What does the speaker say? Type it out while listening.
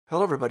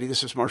Hello, everybody.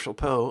 This is Marshall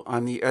Poe.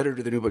 I'm the editor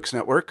of the New Books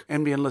Network.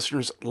 NBN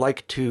listeners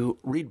like to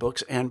read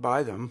books and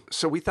buy them.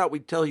 So we thought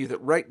we'd tell you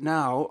that right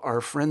now, our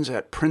friends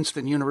at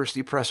Princeton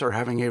University Press are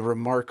having a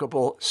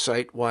remarkable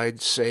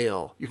site-wide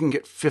sale. You can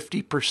get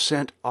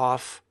 50%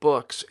 off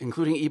books,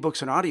 including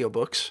ebooks and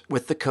audiobooks,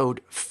 with the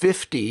code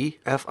 50,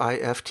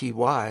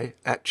 F-I-F-T-Y,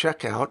 at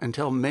checkout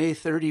until May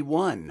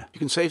 31. You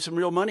can save some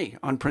real money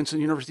on Princeton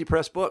University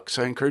Press books.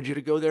 I encourage you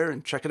to go there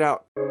and check it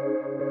out.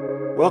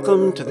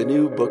 Welcome to the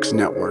New Books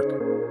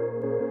Network.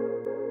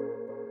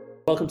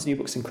 Welcome to New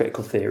Books in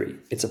Critical Theory.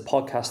 It's a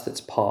podcast that's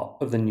part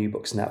of the New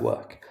Books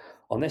Network.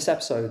 On this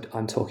episode,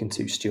 I'm talking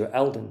to Stuart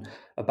Elden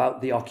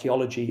about the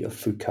Archaeology of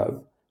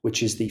Foucault,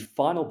 which is the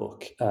final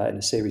book in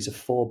a series of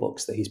 4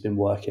 books that he's been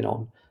working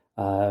on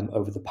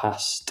over the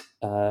past,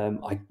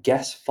 I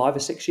guess, 5 or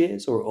 6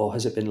 years, or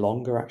has it been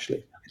longer,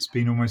 actually? It's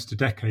been almost a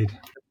decade.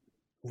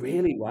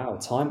 Really? Wow.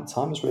 Time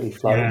has really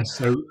flown. Yeah,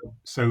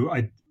 so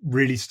I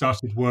really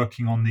started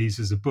working on these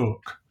as a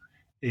book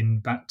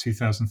in about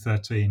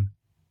 2013.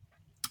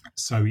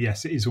 So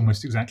yes, it is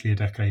almost exactly a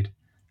decade.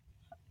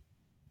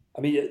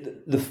 I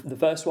mean, the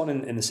first one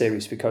in the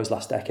series, Foucault's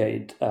Last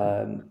Decade,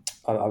 I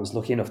was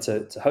lucky enough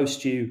to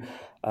host you,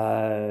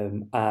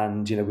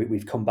 and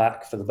we've come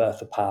back for The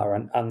Birth of Power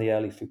and the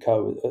early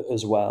Foucault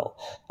as well.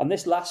 And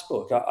this last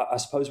book, I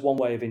suppose one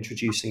way of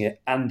introducing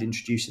it and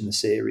introducing the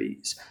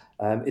series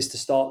is to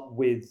start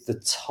with the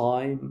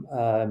time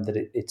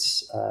that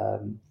it's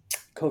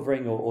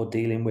covering or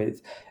dealing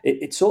with.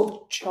 It sort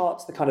of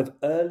charts the kind of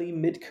early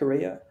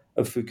mid-career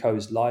of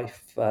Foucault's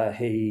life.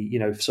 He,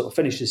 sort of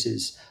finishes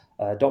his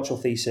doctoral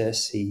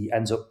thesis. He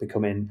ends up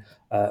becoming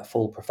a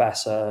full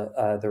professor.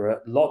 There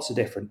are lots of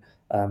different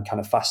kind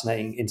of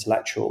fascinating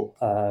intellectual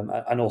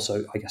and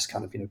also, I guess,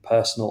 kind of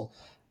personal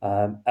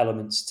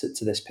elements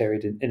to this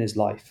period in his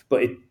life.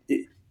 But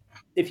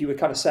if you were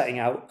kind of setting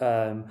out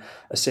a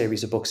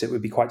series of books, it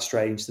would be quite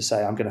strange to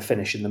say, I'm going to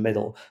finish in the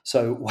middle.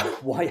 So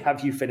why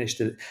have you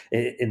finished it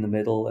in the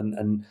middle?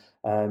 And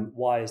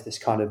why is this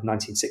kind of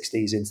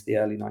 1960s into the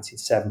early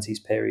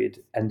 1970s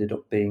period ended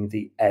up being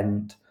the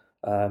end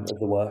of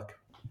the work?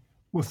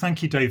 Well,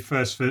 thank you, Dave,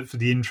 first for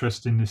the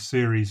interest in this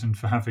series and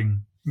for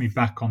having me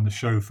back on the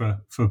show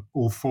for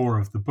all 4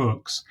 of the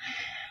books.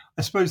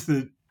 I suppose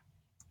the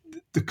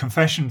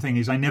confession thing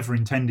is I never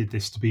intended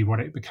this to be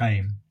what it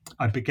became.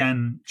 I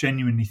began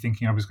genuinely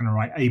thinking I was going to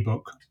write a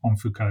book on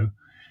Foucault,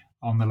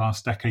 on the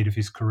last decade of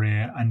his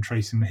career and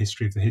tracing the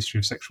history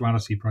of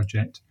sexuality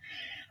project.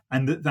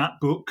 And that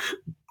book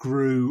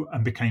grew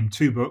and became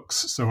 2 books.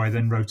 So I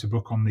then wrote a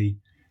book on the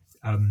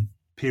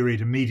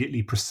period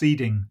immediately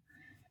preceding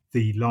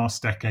the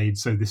last decade.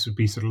 So this would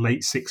be sort of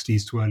late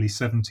 60s to early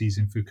 70s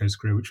in Foucault's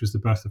career, which was the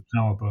Birth of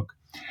Power book.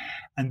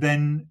 And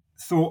then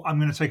thought, I'm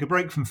going to take a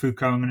break from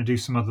Foucault. I'm going to do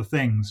some other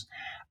things.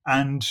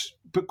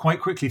 But quite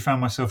quickly found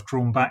myself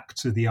drawn back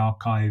to the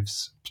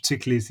archives,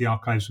 particularly as the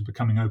archives were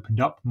becoming opened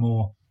up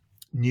more.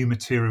 New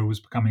material was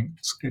becoming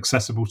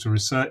accessible to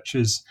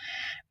researchers,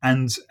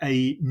 and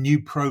a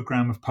new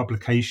program of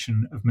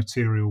publication of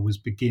material was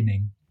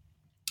beginning.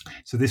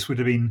 So this would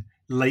have been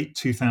late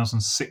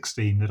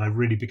 2016 that I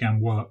really began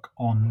work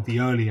on the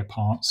earlier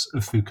parts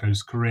of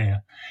Foucault's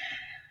career.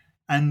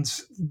 And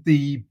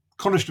the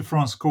Collège de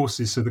France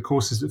courses, so the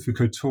courses that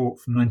Foucault taught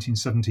from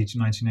 1970 to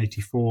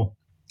 1984,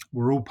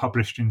 were all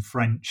published in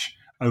French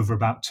over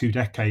about 2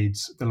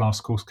 decades. The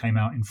last course came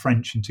out in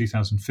French in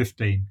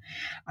 2015.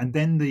 And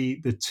then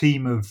the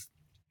team of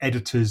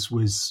editors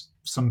was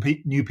some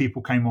new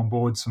people came on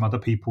board, some other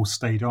people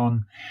stayed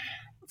on.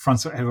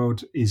 François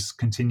Hérault is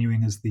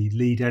continuing as the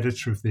lead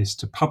editor of this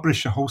to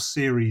publish a whole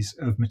series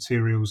of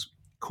materials,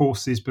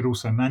 courses, but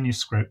also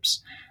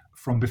manuscripts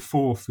from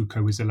before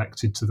Foucault was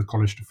elected to the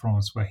Collège de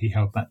France, where he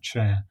held that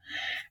chair.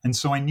 And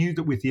so I knew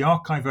that with the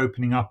archive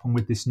opening up and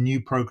with this new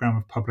program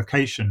of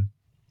publication,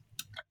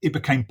 it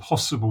became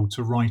possible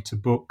to write a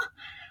book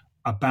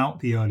about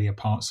the earlier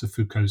parts of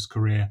Foucault's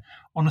career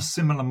on a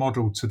similar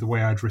model to the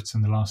way I'd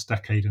written The Last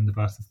Decade and The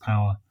Birth of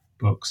Power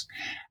books.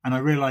 And I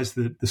realized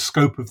that the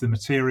scope of the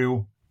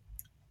material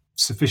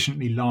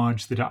sufficiently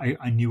large that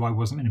I knew I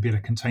wasn't going to be able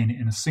to contain it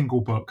in a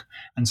single book.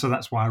 And so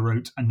that's why I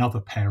wrote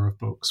another pair of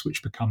books,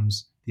 which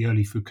becomes The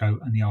Early Foucault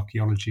and The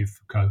Archaeology of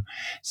Foucault.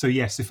 So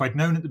yes, if I'd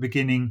known at the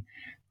beginning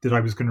that I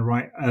was going to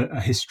write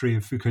a history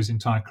of Foucault's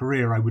entire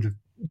career, I would have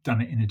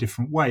done it in a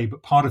different way.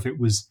 But part of it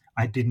was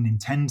I didn't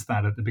intend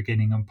that at the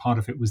beginning, and part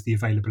of it was the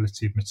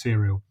availability of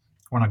material.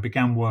 When I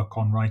began work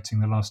on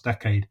writing The Last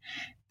Decade,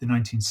 the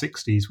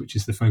 1960s, which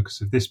is the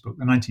focus of this book,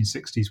 the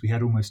 1960s, we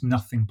had almost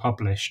nothing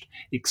published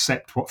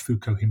except what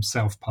Foucault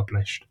himself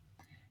published.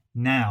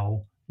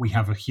 Now we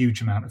have a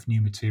huge amount of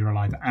new material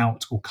either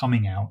out or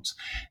coming out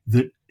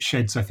that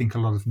sheds, I think, a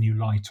lot of new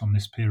light on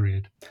this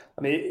period.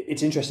 I mean,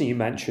 it's interesting you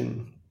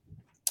mention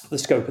the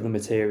scope of the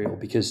material,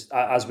 because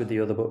as with the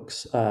other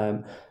books,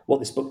 what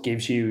this book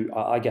gives you,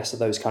 I guess, are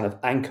those kind of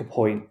anchor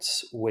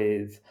points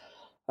with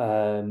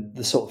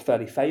the sort of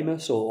fairly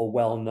famous or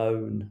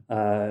well-known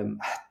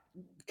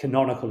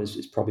canonical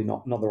is probably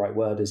not the right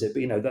word, is it?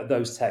 But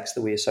those texts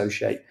that we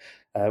associate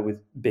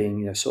with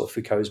being sort of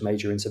Foucault's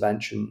major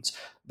interventions,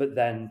 but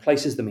then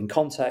places them in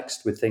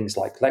context with things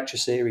like lecture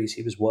series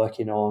he was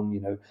working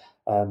on,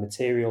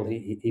 material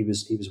he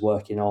was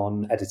working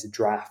on, edited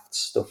drafts,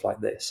 stuff like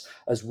this,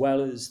 as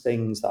well as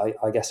things that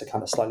I guess are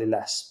kind of slightly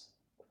less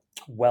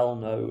well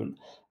known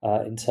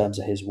in terms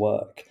of his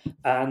work.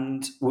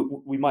 And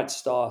we might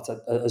start,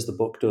 as the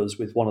book does,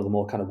 with one of the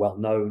more kind of well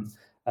known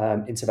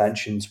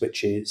interventions,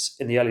 which is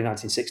in the early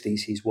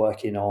 1960s. He's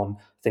working on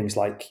things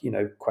like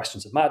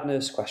questions of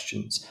madness,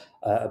 questions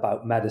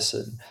about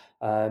medicine,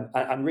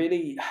 and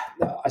really,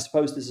 I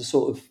suppose there's a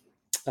sort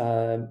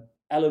of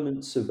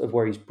elements of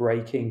where he's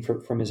breaking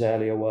from his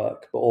earlier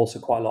work, but also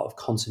quite a lot of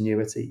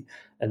continuity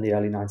in the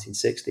early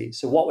 1960s.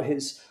 So what were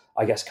his,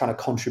 I guess, kind of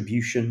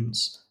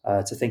contributions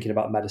to thinking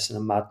about medicine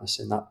and madness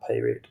in that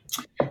period?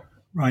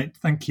 Right,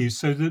 thank you.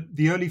 So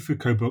the early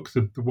Foucault book,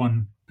 the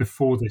one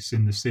before this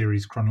in the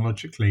series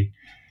chronologically,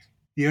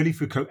 the early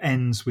Foucault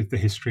ends with the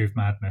history of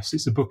madness.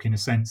 It's a book in a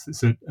sense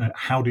that's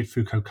how did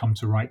Foucault come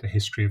to write the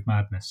history of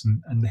madness?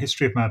 And the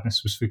history of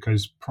madness was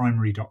Foucault's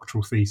primary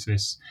doctoral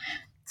thesis.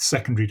 The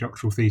secondary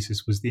doctoral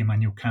thesis was the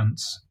Immanuel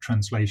Kant's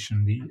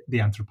translation,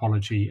 the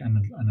Anthropology, and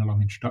a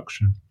long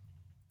introduction.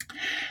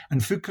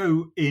 And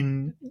Foucault,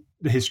 in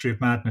the history of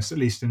madness, at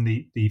least in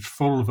the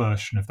full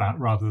version of that,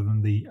 rather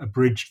than the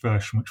abridged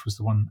version, which was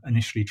the one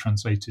initially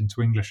translated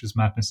into English as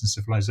Madness and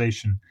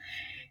Civilization,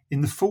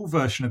 in the full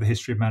version of the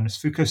history of madness,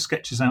 Foucault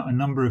sketches out a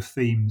number of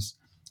themes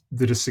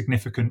that are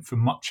significant for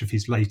much of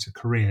his later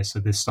career. So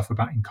there's stuff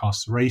about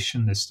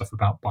incarceration, there's stuff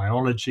about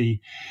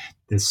biology,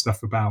 there's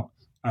stuff about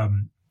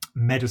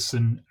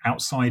medicine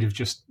outside of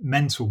just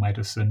mental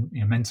medicine,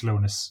 mental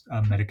illness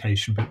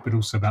medication, but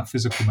also about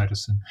physical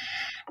medicine.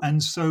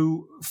 And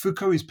so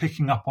Foucault is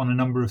picking up on a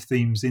number of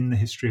themes in the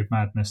history of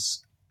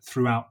madness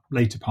throughout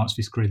later parts of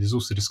his career. There's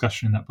also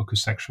discussion in that book of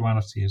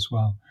sexuality as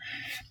well.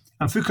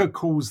 And Foucault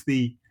calls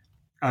the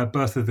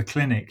Birth of the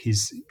Clinic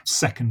his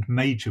second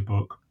major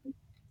book.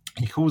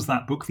 He calls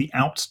that book the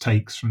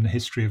outtakes from the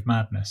history of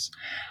madness.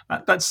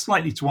 That's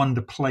slightly to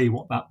underplay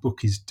what that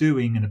book is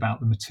doing and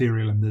about the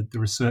material and the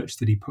research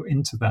that he put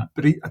into that.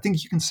 But I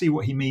think you can see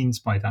what he means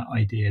by that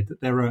idea, that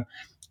there are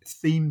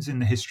themes in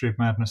the history of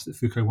madness that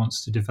Foucault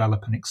wants to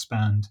develop and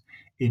expand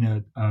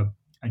in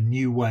a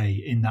new way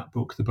in that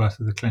book, The Birth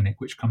of the Clinic,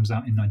 which comes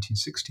out in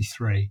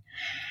 1963.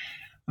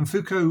 And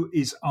Foucault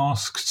is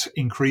asked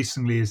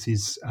increasingly as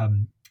his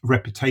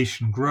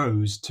reputation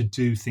grows to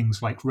do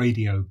things like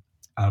radio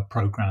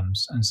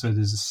programs. And so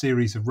there's a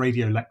series of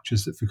radio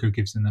lectures that Foucault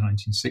gives in the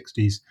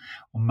 1960s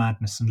on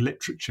madness and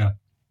literature.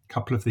 A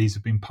couple of these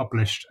have been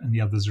published and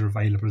the others are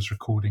available as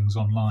recordings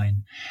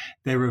online.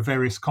 There are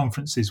various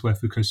conferences where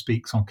Foucault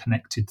speaks on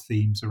connected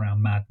themes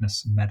around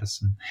madness and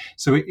medicine.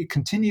 So it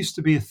continues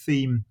to be a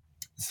theme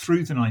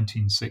through the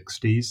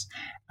 1960s,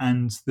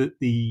 and that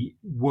the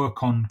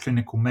work on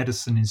clinical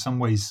medicine in some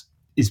ways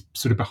is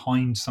sort of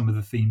behind some of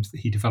the themes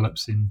that he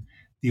develops in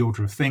The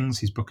Order of Things,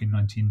 his book in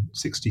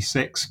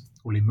 1966,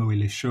 or Les Mots et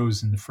les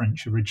Choses in the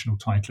French original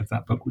title of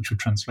that book, which would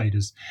translate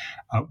as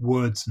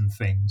Words and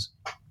Things.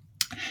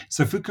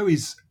 So Foucault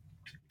is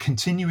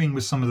continuing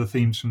with some of the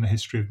themes from the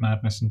history of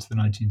madness into the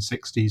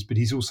 1960s, but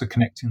he's also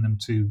connecting them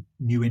to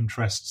new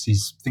interests.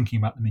 He's thinking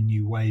about them in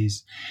new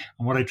ways.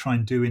 And what I try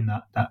and do in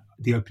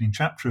the opening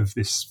chapter of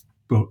this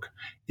book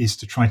is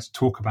to try to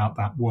talk about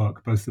that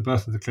work, both The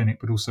Birth of the Clinic,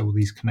 but also all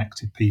these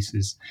connected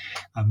pieces,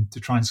 to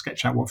try and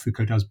sketch out what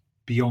Foucault does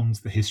beyond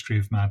the history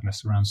of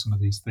madness around some of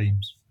these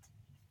themes.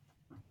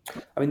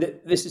 I mean,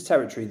 this is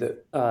territory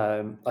that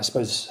I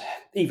suppose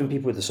even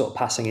people with a sort of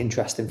passing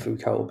interest in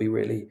Foucault will be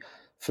really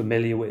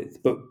familiar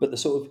with. But the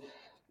sort of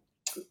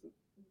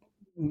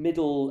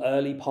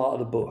early part of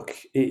the book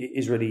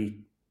is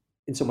really,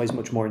 in some ways,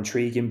 much more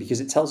intriguing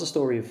because it tells a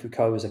story of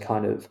Foucault as a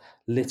kind of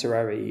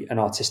literary and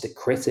artistic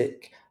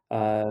critic,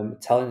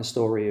 telling a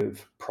story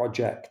of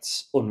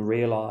projects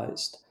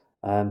unrealized.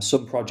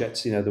 Some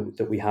projects,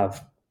 that we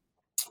have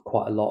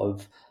quite a lot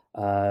of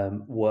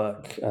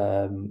work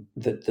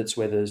that's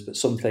with us, but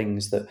some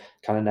things that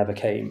kind of never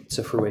came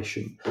to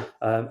fruition.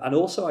 And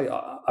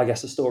also, I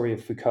guess, the story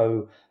of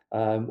Foucault.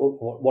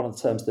 One of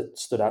the terms that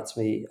stood out to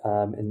me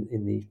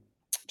in the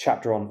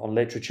chapter on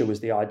literature was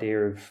the idea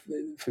of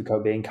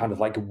Foucault being kind of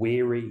like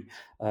weary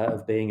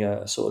of being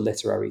a sort of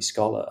literary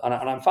scholar. And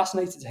I'm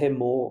fascinated to hear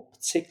more,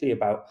 particularly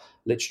about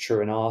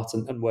literature and art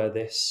and where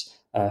this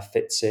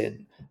fits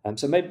in.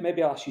 So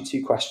maybe I'll ask you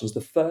two questions.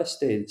 The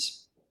first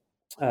is,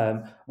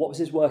 what was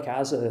his work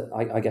as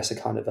I guess a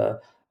kind of a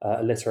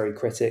literary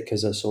critic,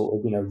 as a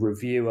sort of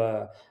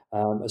reviewer,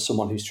 as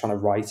someone who's trying to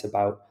write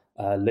about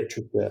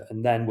literature,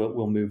 and then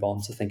we'll move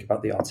on to think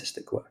about the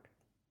artistic work.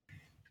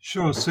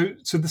 Sure. So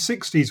the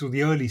 60s, or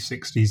the early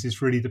 60s,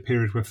 is really the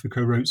period where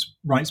Foucault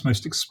writes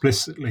most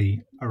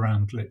explicitly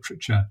around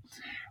literature.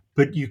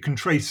 But you can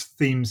trace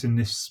themes in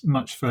this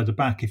much further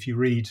back. If you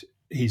read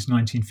his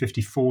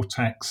 1954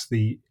 text,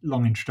 The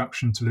Long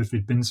Introduction to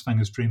Ludwig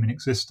Binswanger's Dream in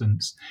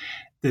Existence,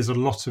 there's a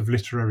lot of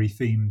literary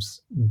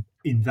themes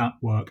in that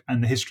work,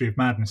 and The History of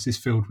Madness is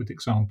filled with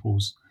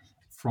examples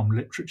from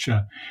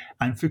literature.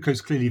 And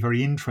Foucault's clearly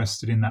very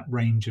interested in that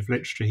range of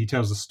literature. He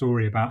tells a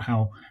story about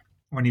how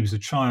when he was a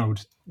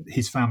child,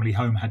 his family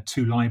home had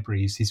two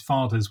libraries. His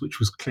father's, which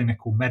was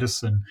clinical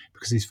medicine,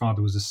 because his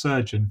father was a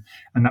surgeon,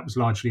 and that was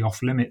largely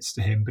off limits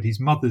to him. But his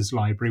mother's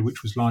library,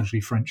 which was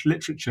largely French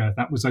literature,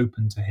 that was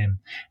open to him.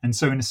 And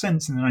so in a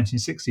sense, in the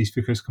 1960s,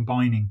 Foucault's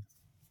combining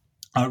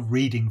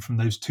reading from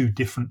those two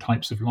different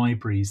types of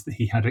libraries that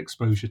he had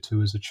exposure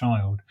to as a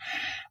child.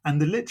 And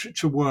the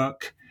literature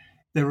work,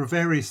 there are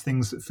various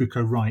things that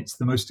Foucault writes.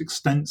 The most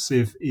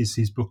extensive is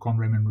his book on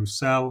Raymond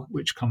Roussel,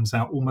 which comes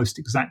out almost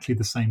exactly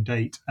the same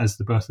date as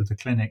The Birth of the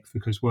Clinic.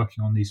 Foucault's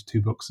working on these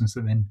two books, and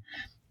so then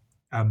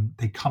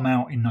they come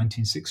out in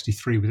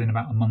 1963 within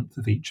about a month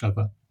of each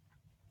other.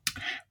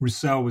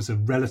 Roussel was a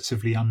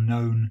relatively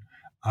unknown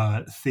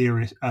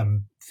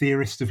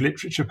theorist of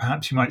literature,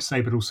 perhaps you might say,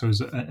 but also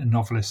as a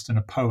novelist and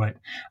a poet.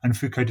 And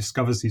Foucault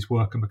discovers his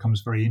work and becomes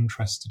very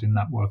interested in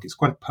that work. It's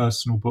quite a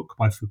personal book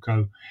by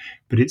Foucault,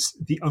 but it's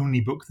the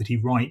only book that he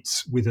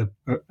writes with an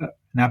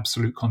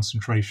absolute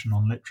concentration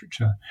on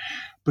literature.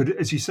 But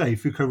as you say,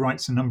 Foucault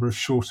writes a number of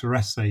shorter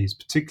essays,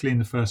 particularly in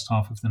the first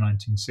half of the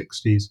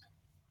 1960s,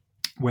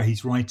 where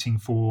he's writing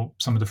for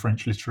some of the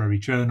French literary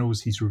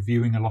journals. He's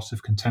reviewing a lot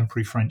of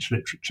contemporary French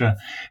literature,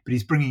 but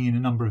he's bringing in a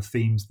number of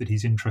themes that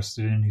he's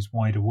interested in his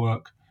wider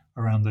work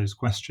around those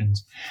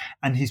questions.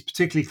 And he's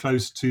particularly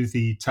close to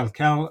the Tel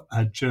Quel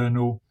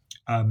journal.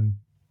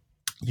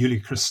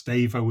 Julia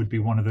Kristeva would be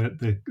one of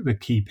the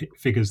key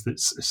figures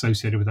that's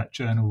associated with that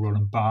journal,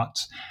 Roland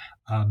Barthes,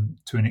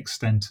 to an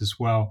extent as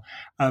well.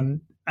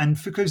 And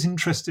Foucault's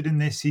interested in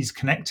this. He's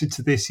connected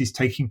to this. He's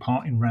taking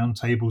part in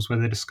roundtables where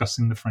they're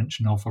discussing the French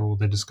novel, or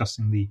they're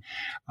discussing the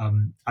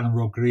Alain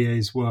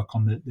Rogrier's work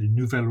on the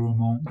Nouvel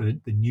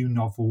Roman, the new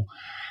novel.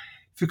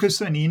 Foucault's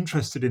certainly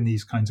interested in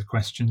these kinds of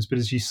questions, but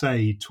as you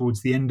say,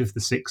 towards the end of the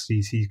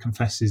 60s, he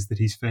confesses that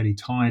he's fairly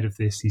tired of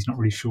this. He's not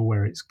really sure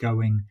where it's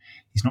going.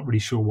 He's not really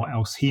sure what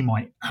else he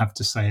might have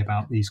to say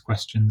about these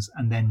questions,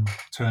 and then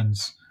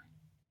turns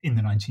in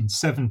the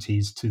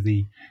 1970s to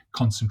the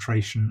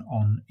concentration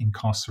on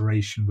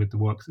incarceration with the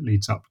work that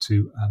leads up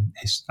to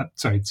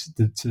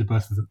the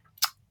birth of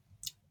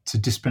to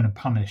Discipline and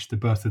Punish, the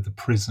birth of the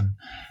prison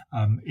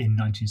in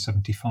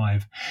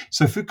 1975.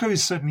 So Foucault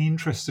is certainly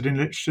interested in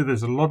literature.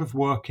 There's a lot of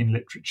work in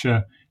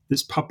literature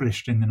that's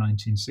published in the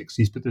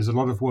 1960s, but there's a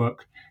lot of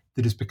work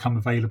that has become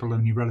available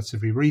only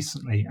relatively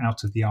recently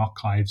out of the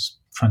archives,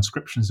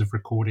 transcriptions of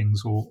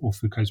recordings or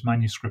Foucault's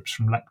manuscripts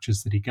from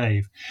lectures that he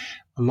gave.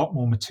 A lot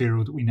more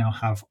material that we now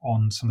have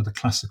on some of the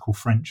classical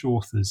French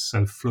authors,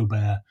 so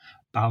Flaubert,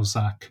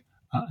 Balzac,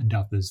 and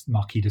others,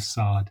 Marquis de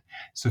Sade.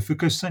 So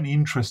Foucault's certainly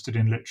interested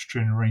in literature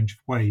in a range of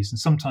ways, and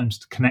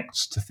sometimes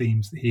connects to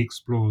themes that he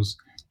explores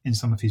in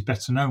some of his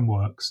better-known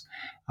works.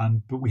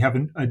 But we have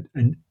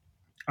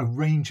a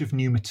range of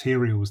new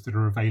materials that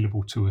are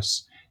available to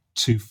us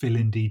to fill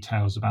in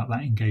details about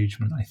that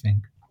engagement, I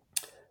think.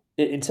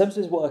 In terms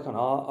of his work on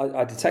art,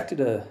 I detected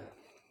a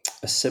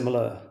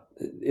similar,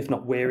 if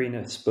not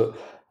weariness, but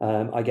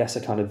I guess a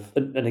kind of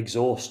an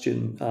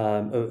exhaustion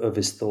of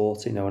his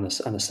thought, and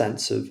a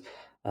sense of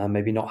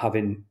maybe not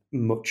having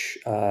much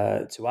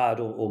to add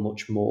or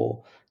much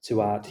more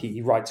to add.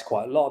 He writes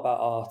quite a lot about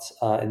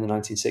art in the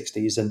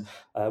 1960s, and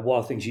one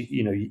of the things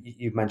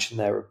you've mentioned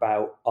there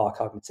about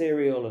archive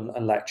material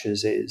and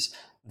lectures is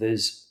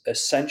there's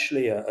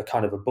essentially a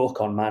kind of a book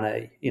on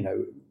Manet,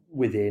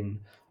 within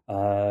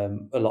a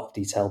lot of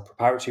detailed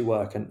preparatory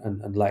work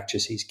and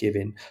lectures he's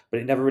given, but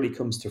it never really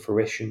comes to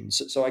fruition.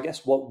 So I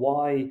guess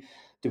why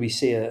do we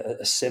see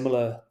a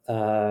similar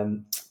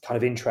kind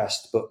of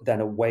interest, but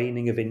then a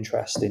waning of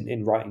interest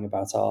in writing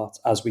about art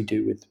as we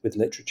do with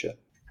literature?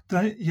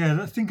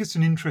 I think it's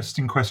an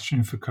interesting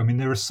question, Foucault. I mean,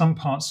 there are some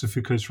parts of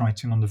Foucault's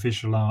writing on the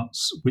visual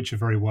arts which are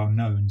very well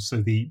known. So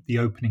the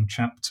opening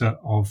chapter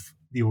of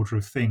The Order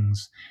of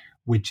Things,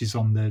 which is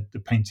on the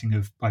painting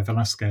by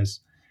Velázquez,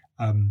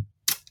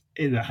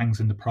 that hangs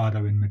in the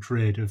Prado in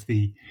Madrid, of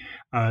the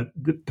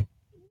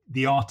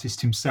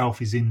artist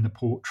himself is in the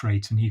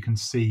portrait, and you can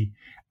see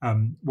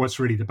what's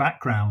really the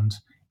background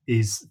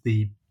is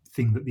the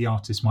thing that the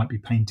artist might be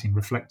painting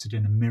reflected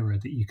in a mirror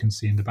that you can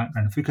see in the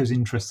background. And Foucault's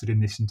interested in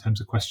this in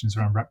terms of questions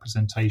around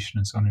representation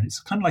and so on. And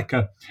it's kind of like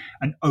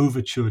an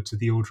overture to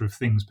The Order of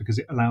Things, because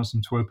it allows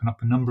him to open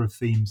up a number of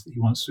themes that he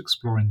wants to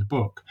explore in the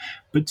book,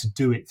 but to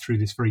do it through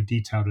this very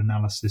detailed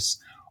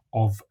analysis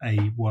of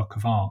a work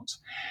of art.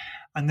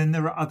 And then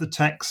there are other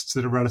texts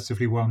that are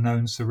relatively well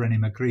known. So René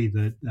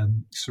Magritte,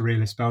 the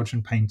surrealist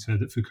Belgian painter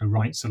that Foucault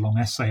writes a long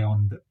essay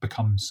on that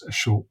becomes a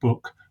short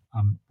book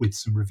with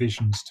some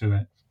revisions to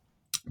it.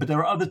 But there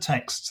are other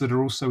texts that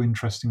are also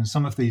interesting, and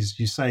some of these, as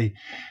you say,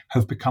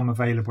 have become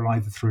available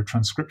either through a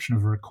transcription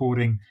of a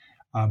recording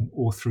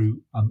or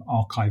through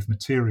archive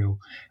material.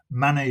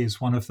 Manet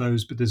is one of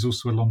those, but there's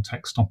also a long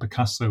text on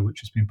Picasso,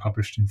 which has been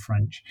published in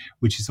French,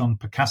 which is on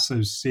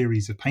Picasso's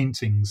series of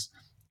paintings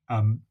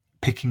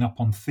picking up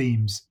on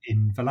themes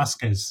in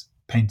Velázquez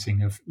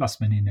painting of Las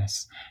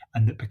Meninas,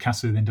 and that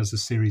Picasso then does a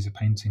series of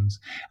paintings.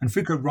 And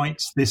Foucault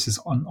writes this as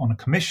on a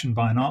commission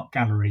by an art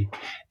gallery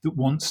that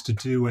wants to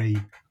do a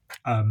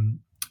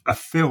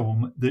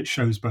film that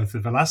shows both the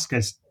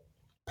Velázquez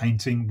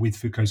painting with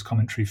Foucault's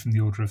commentary from The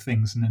Order of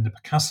Things, and then the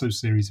Picasso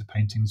series of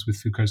paintings with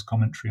Foucault's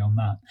commentary on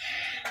that.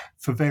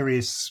 For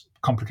various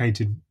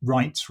complicated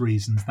rights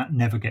reasons, that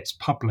never gets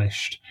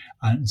published.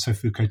 And so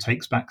Foucault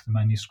takes back the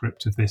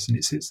manuscript of this, and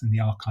it sits in the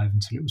archive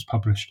until it was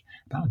published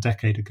about a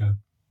decade ago.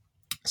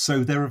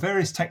 So there are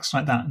various texts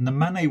like that. And the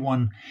Manet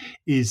one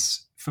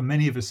is, for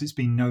many of us, it's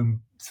been known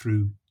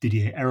through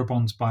Didier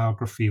Eribon's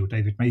biography or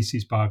David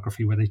Macy's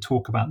biography, where they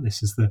talk about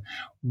this as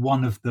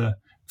one of the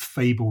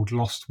fabled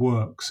lost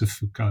works of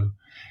Foucault.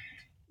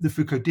 The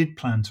Foucault did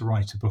plan to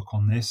write a book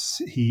on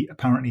this. He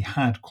apparently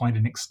had quite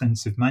an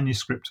extensive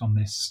manuscript on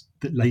this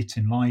that late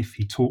in life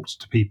he talked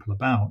to people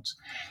about.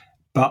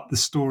 But the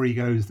story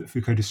goes that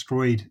Foucault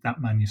destroyed that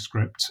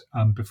manuscript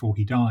before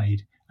he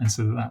died, and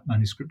so that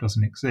manuscript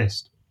doesn't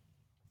exist.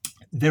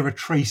 There are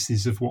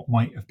traces of what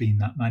might have been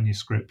that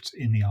manuscript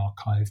in the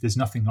archive. There's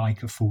nothing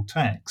like a full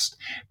text,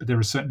 but there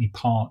are certainly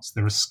parts,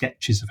 there are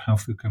sketches of how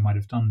Foucault might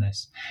have done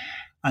this.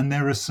 And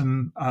there are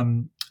some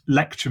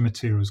lecture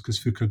materials, because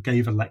Foucault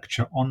gave a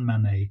lecture on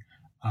Manet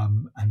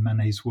and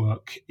Manet's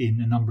work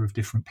in a number of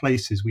different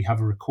places. We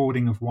have a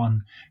recording of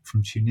one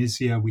from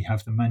Tunisia. We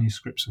have the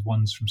manuscripts of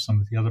ones from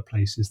some of the other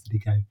places that he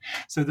gave.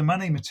 So the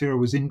Manet material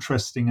was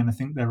interesting, and I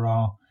think there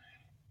are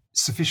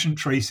sufficient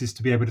traces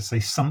to be able to say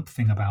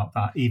something about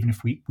that, even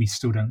if we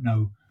still don't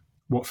know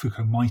what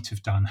Foucault might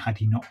have done had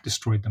he not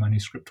destroyed the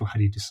manuscript or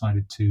had he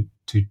decided to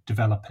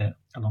develop it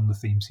along the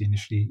themes he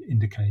initially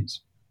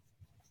indicates.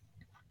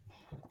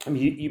 I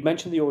mean, you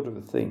mentioned The Order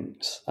of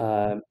Things.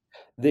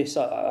 This,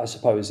 I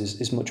suppose,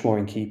 is much more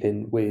in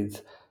keeping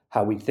with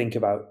how we think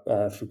about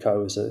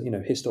Foucault as a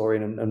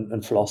historian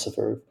and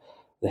philosopher of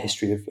the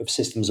history of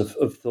systems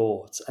of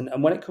thought.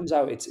 And when it comes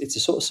out, it's a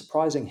sort of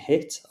surprising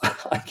hit,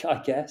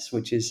 I guess,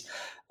 which is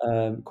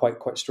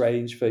quite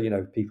strange for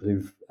people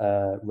who've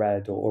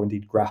read or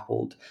indeed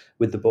grappled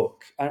with the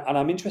book. And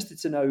I'm interested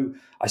to know,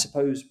 I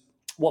suppose,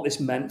 what this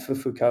meant for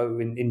Foucault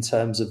in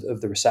terms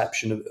of the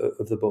reception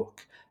of the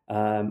book.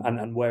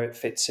 And where it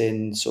fits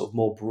in sort of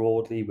more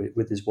broadly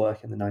with his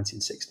work in the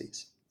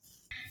 1960s.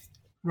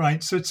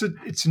 Right. So it's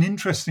an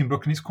interesting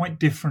book, and it's quite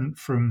different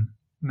from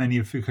many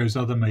of Foucault's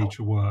other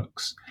major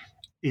works,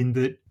 in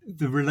that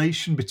the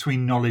relation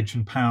between knowledge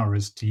and power,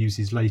 as to use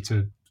his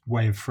later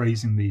way of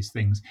phrasing these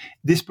things,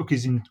 this book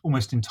is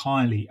almost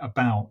entirely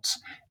about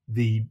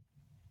the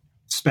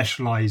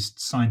specialized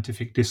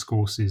scientific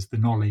discourses, the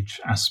knowledge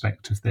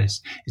aspect of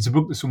this. It's a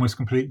book that's almost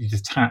completely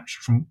detached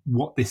from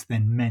what this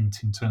then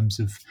meant in terms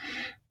of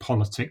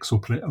politics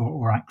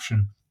or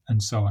action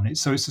and so on.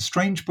 So it's a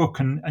strange book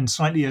and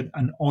slightly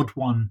an odd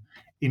one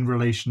in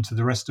relation to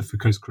the rest of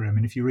Foucault's career. I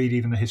mean, if you read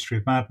even The History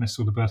of Madness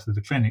or The Birth of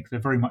the Clinic, they're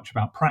very much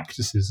about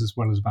practices as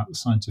well as about the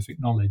scientific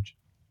knowledge.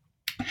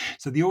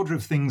 So The Order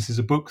of Things is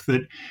a book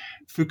that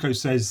Foucault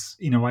says,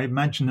 I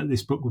imagine that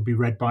this book would be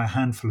read by a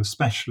handful of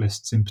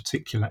specialists in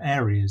particular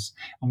areas.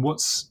 And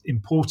what's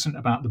important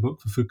about the book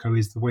for Foucault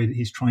is the way that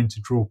he's trying to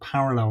draw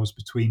parallels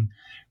between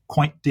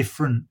quite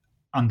different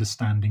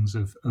understandings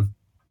of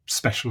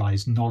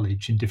specialized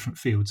knowledge in different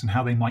fields and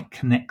how they might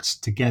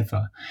connect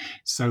together.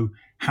 So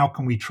how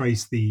can we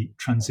trace the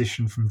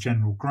transition from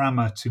general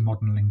grammar to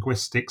modern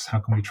linguistics? How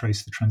can we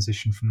trace the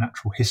transition from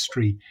natural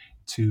history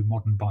to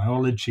modern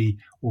biology,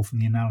 or from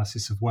the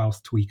analysis of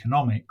wealth to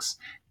economics?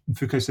 And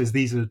Foucault says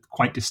these are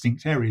quite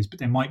distinct areas, but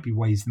there might be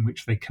ways in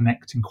which they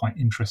connect in quite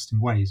interesting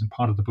ways. And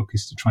part of the book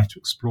is to try to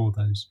explore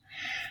those.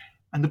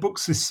 And the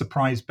book's this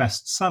surprise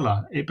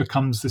bestseller. It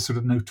becomes this sort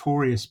of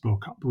notorious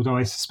book, although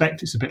I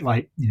suspect it's a bit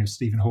like,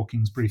 Stephen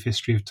Hawking's Brief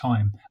History of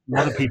Time. A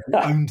lot of people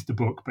owned the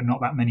book, but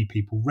not that many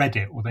people read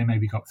it, or they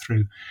maybe got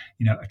through,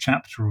 a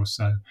chapter or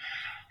so.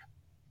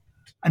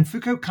 And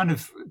Foucault kind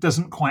of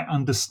doesn't quite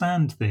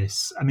understand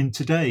this. I mean,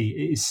 today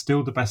it is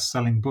still the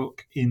best-selling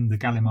book in the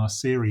Gallimard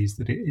series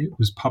that it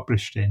was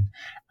published in.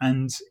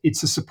 And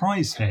it's a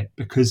surprise hit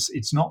because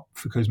it's not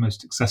Foucault's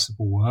most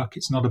accessible work.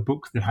 It's not a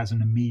book that has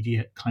an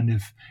immediate kind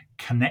of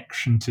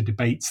connection to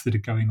debates that are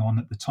going on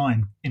at the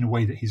time in a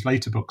way that his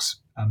later books,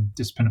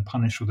 Discipline and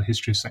Punish or The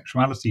History of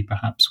Sexuality,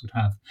 perhaps would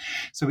have.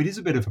 So it is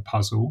a bit of a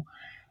puzzle.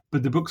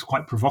 But the book's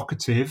quite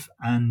provocative,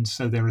 and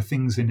so there are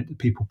things in it that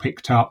people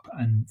picked up,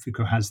 and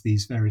Foucault has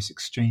these various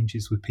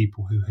exchanges with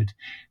people who had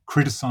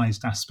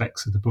criticised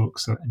aspects of the book,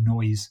 so it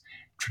annoys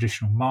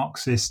traditional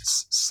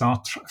Marxists.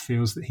 Sartre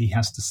feels that he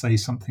has to say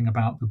something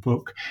about the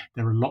book.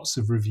 There are lots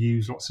of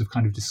reviews, lots of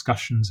kind of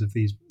discussions of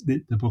the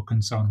book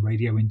and so on,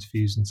 radio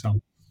interviews and so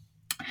on.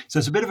 So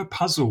it's a bit of a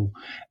puzzle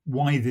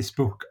why this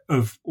book,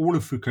 of all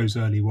of Foucault's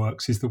early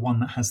works, is the one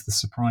that has the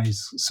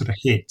surprise sort of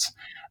hit.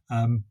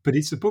 But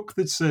it's a book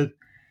that's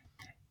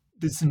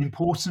an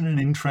important and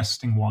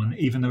interesting one,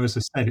 even though, as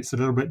I said, it's a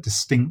little bit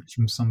distinct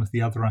from some of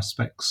the other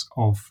aspects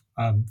of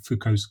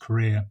Foucault's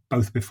career,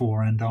 both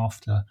before and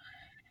after.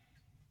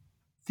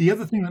 The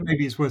other thing that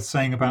maybe is worth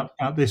saying about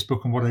this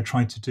book and what I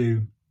tried to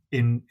do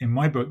in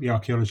my book, The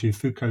Archaeology of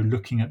Foucault,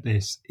 looking at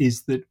this,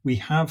 is that we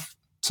have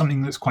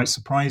something that's quite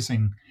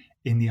surprising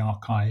in the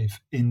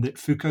archive, in that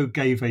Foucault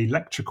gave a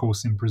lecture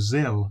course in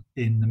Brazil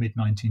in the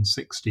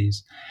mid-1960s,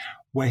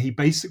 where he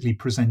basically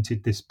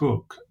presented this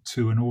book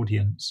to an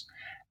audience.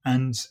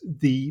 And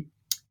the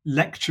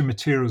lecture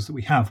materials that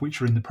we have,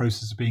 which are in the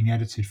process of being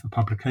edited for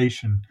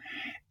publication,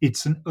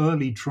 it's an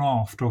early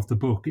draft of the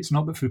book. It's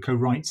not that Foucault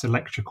writes a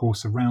lecture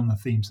course around the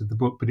themes of the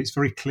book, but it's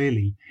very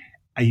clearly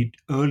an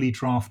early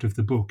draft of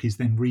the book is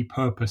then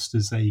repurposed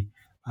as a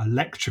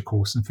lecture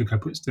course, and Foucault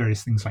puts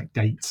various things like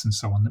dates and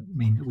so on that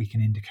mean that we can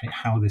indicate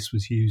how this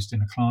was used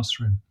in a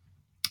classroom.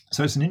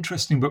 So it's an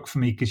interesting book for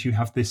me because you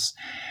have this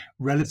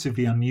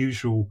relatively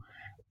unusual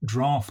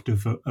draft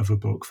of a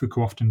book.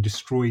 Foucault often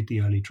destroyed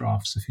the early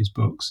drafts of his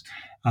books,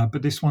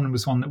 but this one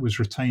was one that was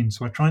retained.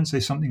 So I try and say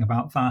something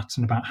about that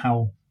and about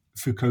how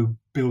Foucault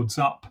builds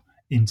up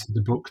into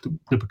the book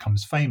that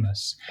becomes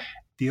famous.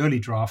 The early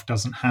draft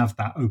doesn't have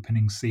that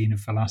opening scene of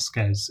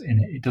Velázquez in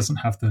it. It doesn't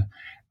have the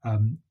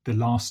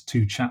last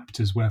two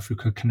chapters where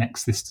Foucault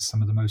connects this to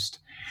some of the most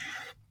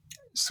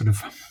sort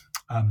of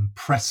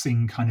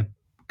pressing kind of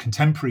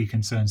contemporary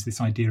concerns,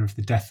 this idea of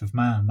the death of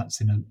man.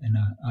 That's in a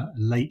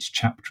late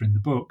chapter in the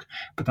book,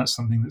 but that's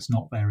something that's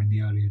not there in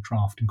the earlier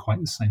draft in quite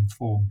the same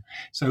form.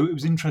 So it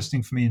was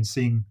interesting for me in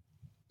seeing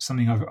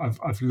something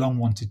I've long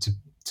wanted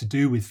to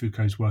do with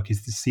Foucault's work,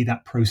 is to see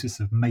that process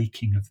of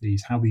making of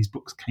these, how these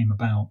books came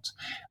about,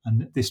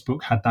 and this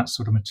book had that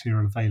sort of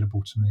material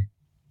available to me.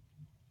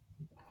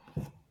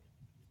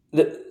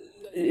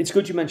 It's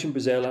good you mentioned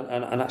Brazil,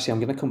 and actually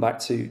I'm going to come back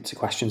to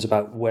questions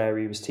about where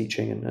he was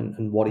teaching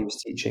and what he was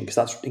teaching, because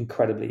that's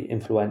incredibly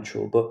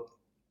influential. But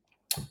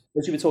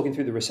as you were talking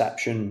through the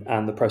reception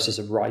and the process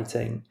of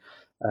writing,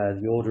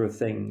 the order of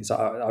things,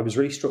 I was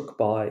really struck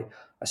by,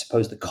 I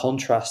suppose, the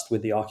contrast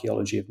with the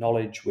archaeology of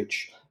knowledge,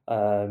 which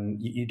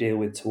you deal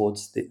with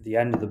towards the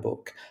end of the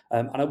book.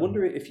 And I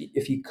wonder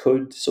if you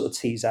could sort of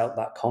tease out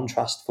that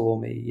contrast for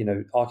me. You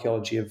know,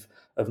 archaeology of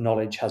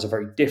knowledge has a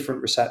very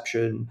different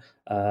reception.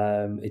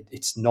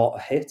 It's not a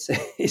hit.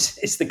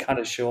 It's the kind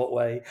of short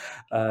way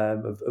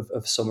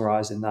of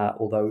summarizing that,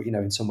 although, you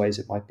know, in some ways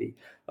it might be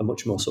a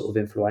much more sort of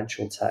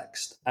influential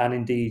text. And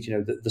indeed, you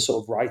know, the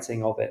sort of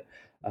writing of it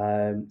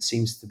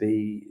seems to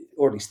be,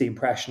 or at least the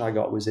impression I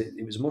got was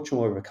it was much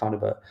more of a kind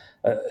of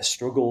a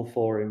struggle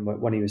for him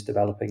when he was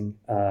developing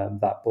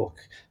that book,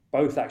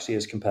 both actually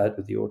as compared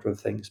with The Order of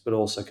Things, but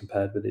also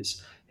compared with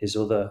his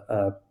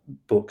other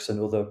books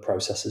and other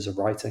processes of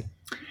writing.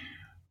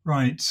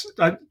 Right.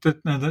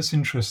 That's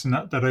interesting.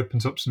 That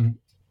opens up some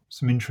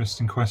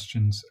interesting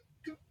questions.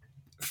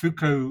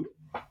 Foucault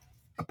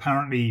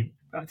apparently,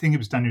 I think it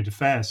was Daniel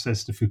Defer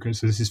says to Foucault,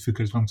 so this is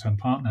Foucault's long-term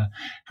partner,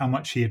 how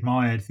much he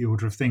admired The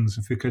Order of Things.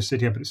 And Foucault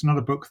said, yeah, but it's not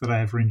a book that I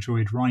ever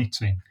enjoyed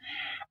writing.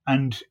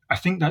 And I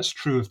think that's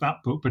true of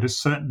that book, but it's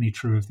certainly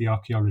true of The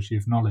Archaeology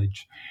of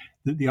Knowledge.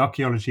 That The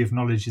Archaeology of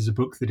Knowledge is a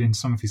book that in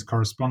some of his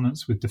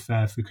correspondence with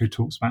Defer, Foucault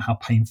talks about how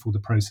painful the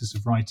process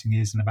of writing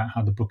is and about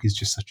how the book is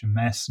just such a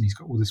mess and he's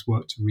got all this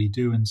work to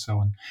redo and so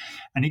on.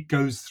 And it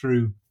goes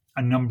through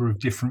a number of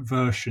different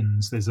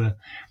versions. There's a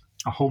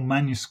whole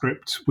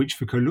manuscript which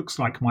Foucault looks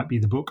like might be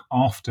the book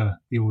after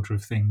The Order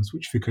of Things,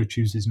 which Foucault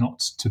chooses not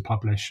to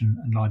publish and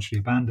largely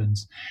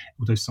abandons,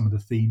 although some of the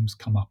themes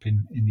come up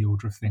in The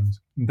Order of Things.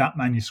 And that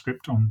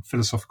manuscript on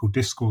philosophical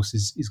discourse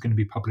is going to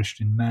be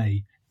published in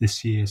May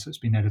this year, so it's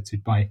been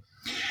edited by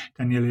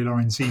Daniele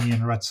Lorenzini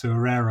and Orazio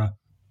Herrera,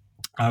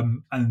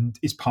 and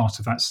is part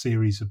of that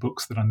series of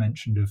books that I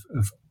mentioned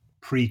of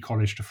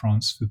pre-Collège de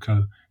France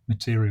Foucault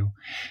material.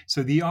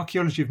 So The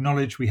Archaeology of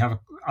Knowledge, we have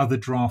other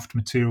draft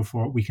material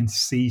for it. We can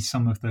see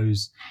some of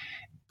those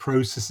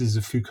processes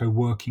of Foucault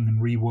working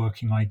and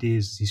reworking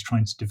ideas as he's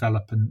trying to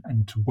develop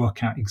and to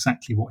work out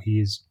exactly what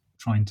he is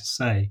trying to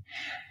say.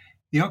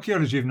 The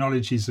Archaeology of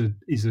Knowledge is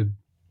a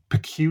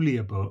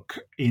peculiar book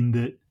in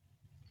that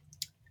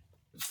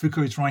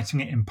Foucault is writing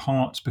it in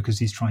part because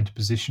he's trying to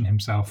position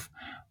himself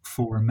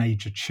for a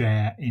major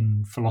chair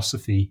in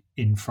philosophy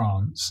in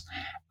France.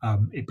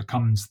 It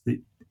becomes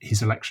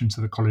his election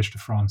to the Collège de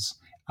France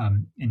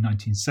in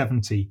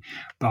 1970,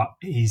 but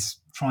he's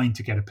trying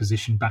to get a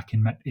position back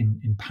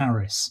in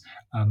Paris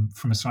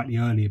from a slightly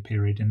earlier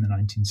period in the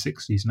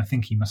 1960s. And I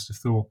think he must have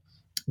thought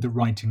that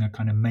writing a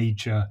kind of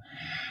major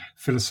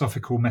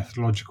philosophical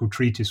methodological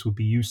treatise would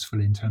be useful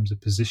in terms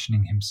of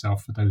positioning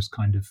himself for those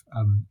kind of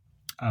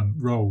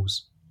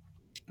roles.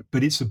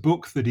 But it's a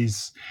book that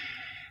is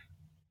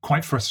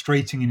quite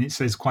frustrating, and it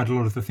says quite a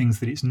lot of the things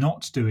that it's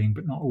not doing,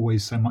 but not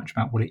always so much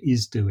about what it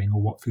is doing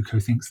or what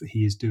Foucault thinks that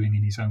he is doing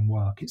in his own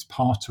work. It's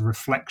part a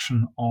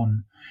reflection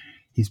on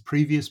his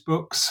previous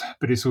books,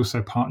 but it's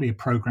also partly a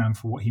program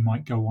for what he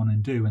might go on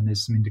and do. And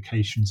there's some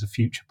indications of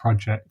future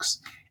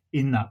projects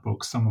in that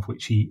book, some of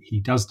which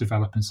he does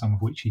develop and some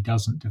of which he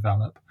doesn't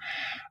develop.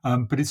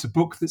 But it's a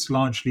book that's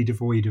largely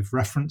devoid of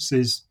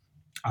references.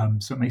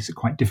 So it makes it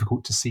quite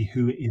difficult to see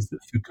who it is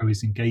that Foucault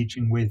is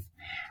engaging with.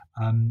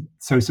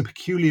 So it's a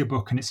peculiar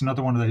book, and it's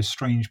another one of those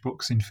strange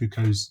books in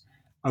Foucault's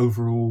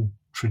overall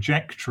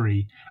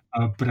trajectory.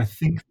 But I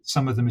think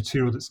some of the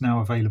material that's now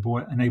available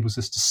enables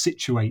us to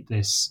situate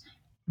this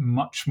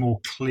much more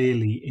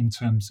clearly in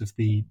terms of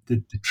the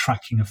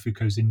tracking of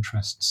Foucault's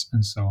interests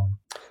and so on.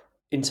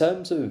 In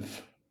terms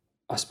of,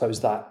 I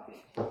suppose, that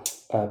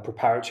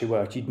preparatory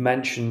work, you'd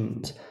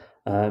mentioned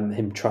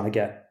him trying to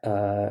get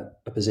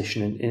a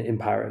position in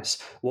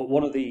Paris.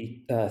 One of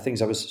the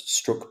things I was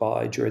struck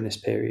by during this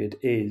period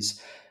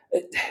is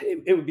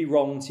it would be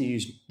wrong to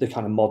use the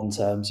kind of modern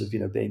terms of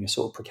being a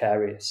sort of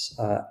precarious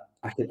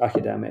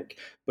academic,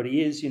 but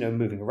he is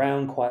moving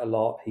around quite a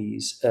lot.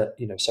 He's at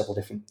several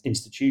different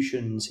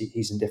institutions.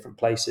 He's in different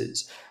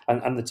places,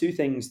 and the two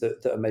things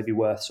that are maybe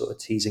worth sort of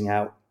teasing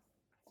out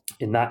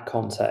in that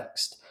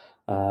context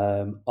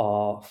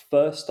are,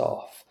 first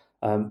off,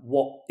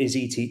 what is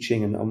he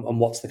teaching, and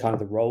what's the kind of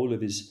the role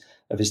of his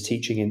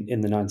teaching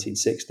in the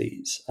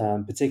 1960s,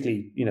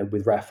 particularly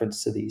with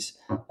reference to these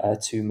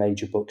two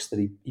major books that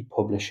he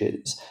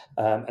publishes,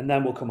 and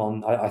then we'll come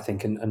on, I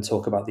think, and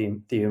talk about the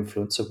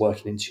influence of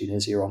working in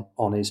Tunisia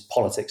on his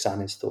politics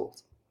and his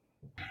thought.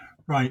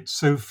 Right.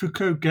 So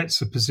Foucault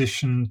gets a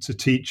position to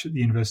teach at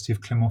the University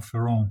of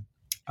Clermont-Ferrand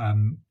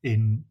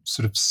in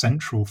sort of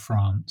central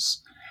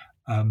France.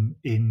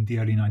 In the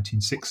early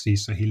 1960s.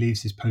 So he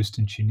leaves his post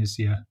in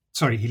Tunisia.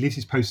 Sorry, he leaves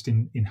his post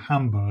in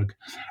Hamburg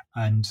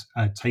and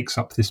takes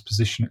up this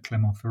position at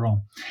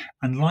Clermont-Ferrand.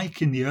 And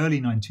like in the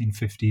early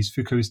 1950s,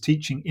 Foucault is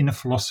teaching in a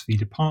philosophy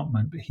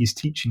department, but he's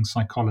teaching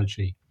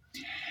psychology.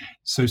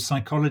 So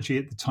psychology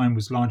at the time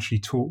was largely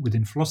taught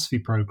within philosophy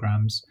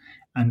programs,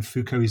 and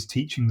Foucault is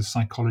teaching the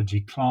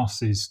psychology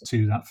classes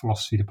to that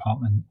philosophy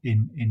department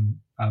in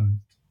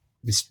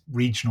this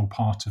regional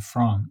part of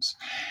France.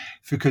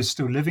 Foucault's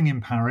still living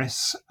in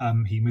Paris.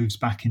 He moves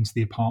back into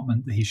the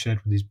apartment that he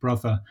shared with his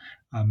brother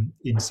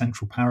in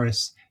central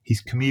Paris.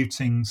 He's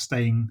commuting,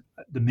 staying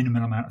the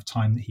minimum amount of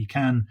time that he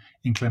can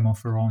in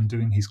Clermont-Ferrand,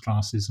 doing his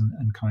classes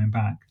and coming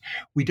back.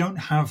 We don't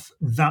have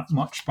that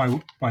much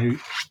by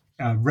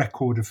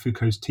record of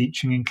Foucault's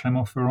teaching in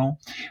Clermont-Ferrand.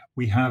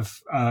 We have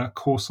a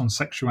course on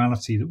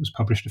sexuality that was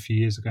published a few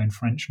years ago in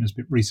French and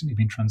has recently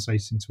been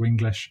translated into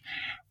English,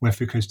 where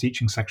Foucault's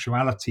teaching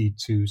sexuality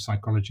to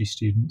psychology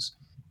students.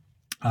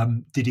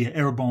 Didier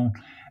Eribon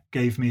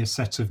gave me a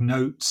set of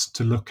notes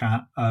to look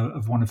at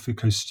of one of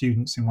Foucault's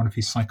students in one of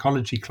his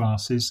psychology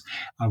classes,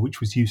 which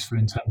was useful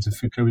in terms of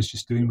Foucault was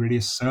just doing really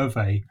a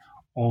survey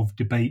of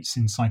debates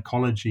in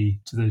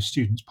psychology to those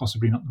students,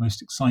 possibly not the most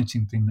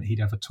exciting thing that he'd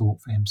ever taught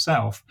for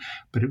himself,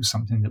 but it was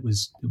something that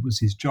was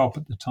his job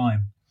at the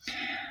time.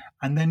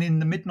 And then in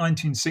the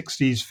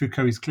mid-1960s,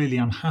 Foucault is clearly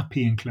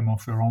unhappy in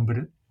Clermont-Ferrand, but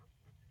a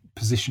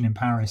position in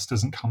Paris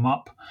doesn't come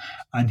up,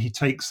 and he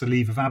takes a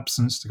leave of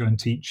absence to go and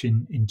teach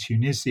in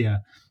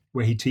Tunisia,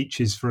 where he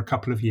teaches for a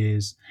couple of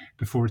years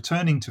before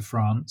returning to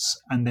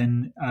France, and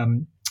then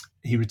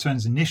he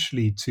returns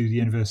initially to the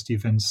University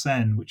of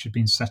Vincennes, which had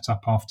been set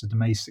up after the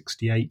May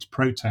 68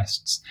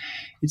 protests.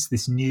 It's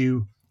this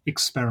new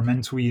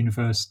experimental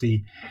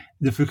university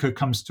that Foucault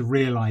comes to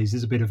realize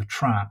is a bit of a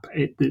trap,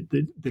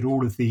 that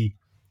all of the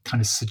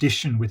kind of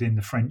sedition within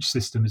the French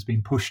system has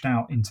been pushed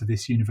out into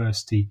this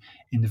university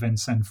in the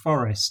Vincennes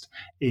forest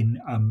in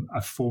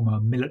a former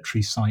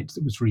military site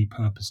that was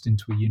repurposed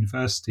into a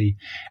university.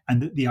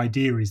 And that the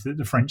idea is that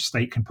the French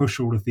state can push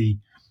all of the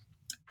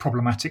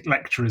problematic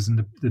lecturers and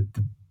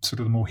the sort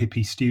of the more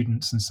hippie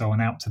students and so on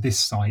out to this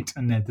site,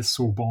 and then the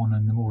Sorbonne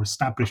and the more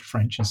established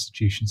French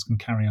institutions can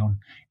carry on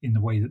in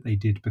the way that they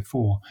did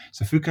before.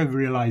 So Foucault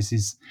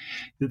realizes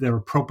that there are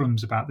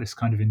problems about this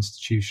kind of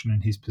institution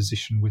and his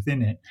position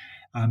within it.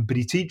 But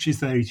he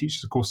teaches there, he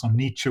teaches a course on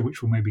Nietzsche,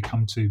 which we'll maybe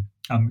come to,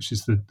 which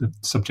is the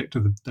subject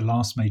of the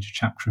last major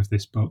chapter of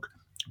this book.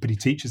 But he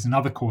teaches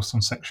another course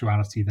on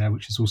sexuality there,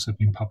 which has also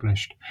been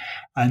published.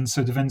 And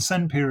so the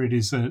Vincennes period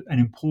is an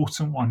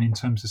important one in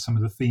terms of some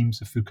of the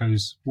themes of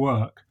Foucault's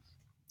work,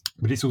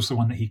 but it's also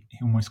one that he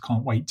almost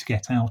can't wait to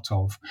get out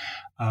of.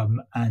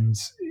 And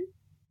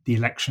the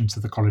election to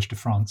the Collège de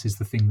France is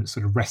the thing that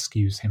sort of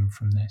rescues him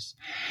from this.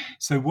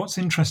 So what's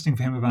interesting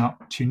for him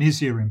about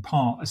Tunisia, in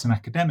part as an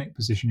academic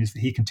position, is that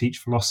he can teach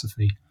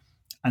philosophy,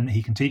 and that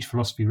he can teach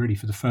philosophy really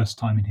for the first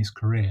time in his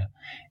career.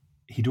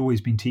 He'd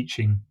always been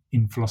teaching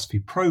in philosophy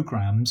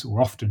programs,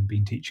 or often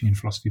been teaching in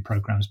philosophy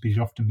programs, but he'd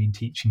often been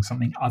teaching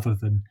something other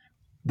than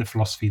the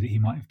philosophy that he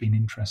might have been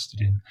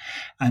interested in.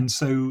 And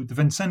so the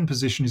Vincennes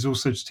position is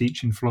also to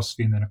teach in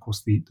philosophy, and then, of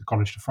course, the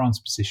Collège de France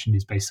position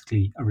is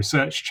basically a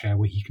research chair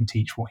where he can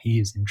teach what he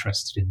is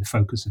interested in, the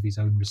focus of his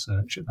own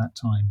research at that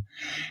time.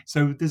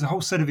 So there's a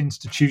whole set of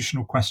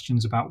institutional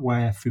questions about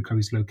where Foucault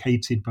is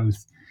located,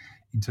 both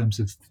in terms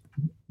of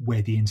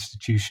where the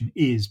institution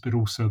is, but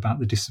also about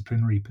the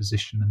disciplinary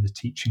position and the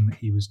teaching that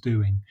he was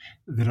doing,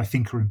 that I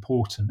think are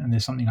important. And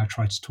there's something I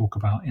try to talk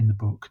about in the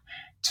book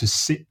to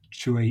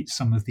situate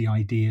some of the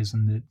ideas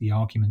and the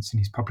arguments in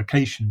his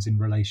publications in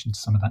relation to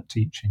some of that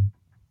teaching.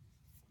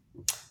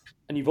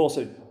 And you've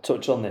also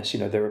touched on this,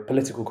 there are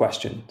political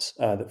questions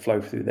that flow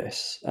through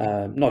this,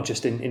 not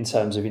just in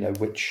terms of,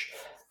 which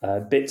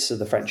bits of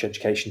the French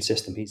education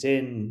system he's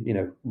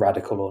in,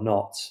 radical or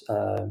not,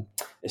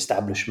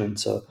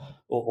 establishment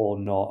or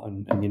not,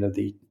 and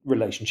the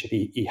relationship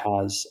he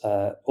has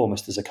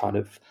almost as a kind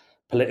of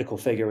political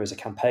figure, as a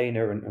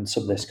campaigner, and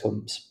some of this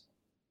comes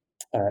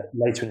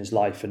later in his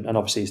life, and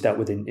obviously is dealt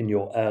with in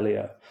your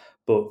earlier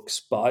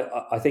books. But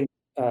I think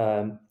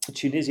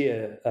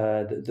Tunisia,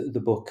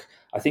 the book,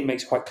 I think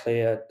makes quite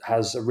clear,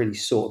 has a really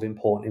sort of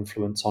important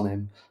influence on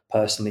him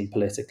personally,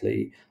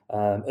 politically,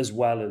 as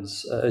well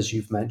as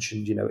you've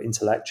mentioned,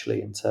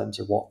 intellectually, in terms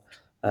of what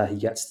he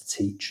gets to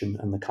teach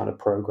and the kind of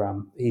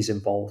program he's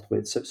involved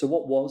with. So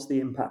what was the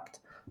impact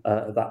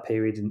of that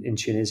period in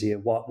Tunisia?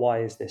 Why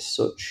is this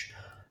such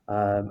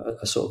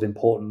a sort of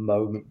important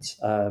moment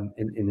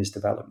in his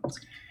development?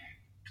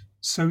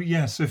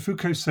 So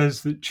Foucault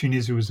says that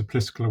Tunisia was a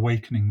political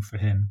awakening for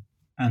him,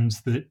 and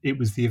that it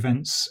was the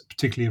events,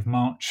 particularly of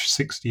March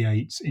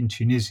 68 in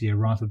Tunisia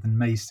rather than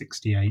May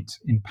 68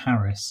 in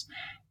Paris,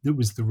 that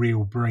was the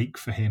real break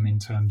for him in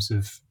terms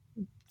of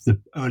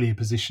the earlier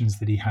positions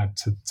that he had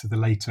to the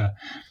later,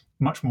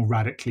 much more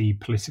radically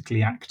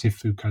politically active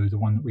Foucault, the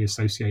one that we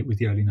associate with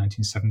the early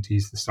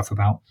 1970s, the stuff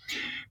about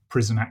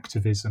prison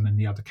activism and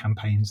the other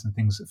campaigns and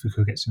things that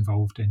Foucault gets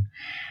involved in.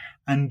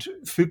 And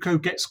Foucault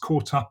gets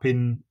caught up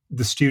in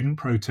the student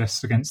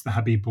protests against the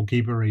Habib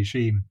Bourguiba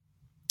regime.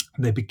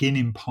 They begin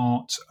in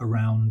part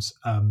around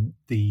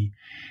the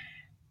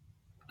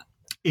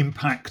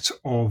impact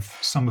of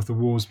some of the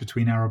wars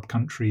between Arab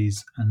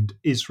countries and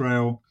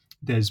Israel.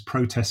 There's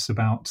protests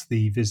about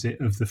the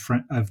visit of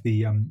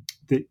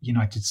the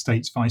United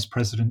States Vice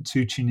President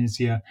to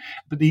Tunisia,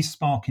 but these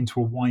spark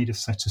into a wider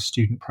set of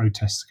student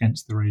protests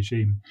against the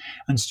regime.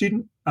 And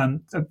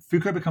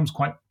Foucault becomes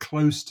quite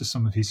close to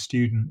some of his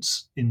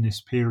students in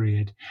this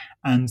period,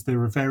 and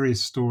there are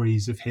various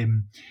stories of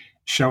him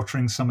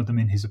sheltering some of them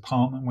in his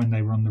apartment when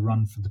they were on the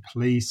run for the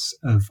police,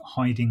 of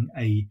hiding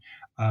a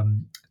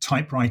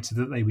typewriter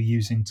that they were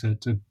using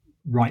to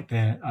write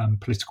their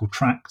political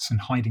tracts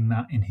and hiding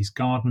that in his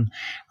garden.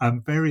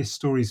 Various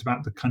stories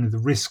about the kind of the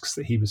risks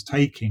that he was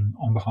taking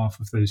on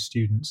behalf of those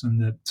students,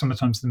 and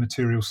sometimes the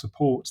material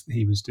support that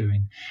he was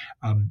doing,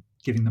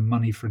 giving them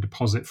money for a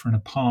deposit for an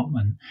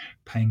apartment,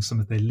 paying some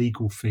of their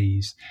legal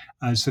fees.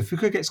 So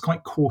Foucault gets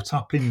quite caught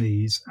up in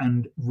these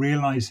and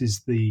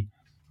realizes the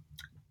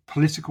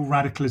political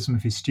radicalism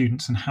of his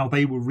students and how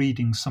they were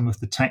reading some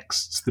of the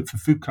texts that for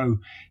Foucault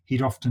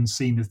he'd often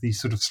seen as these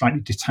sort of slightly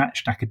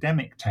detached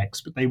academic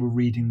texts, but they were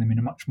reading them in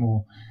a much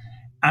more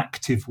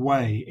active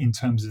way in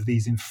terms of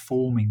these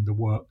informing the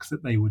work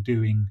that they were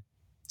doing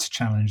to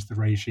challenge the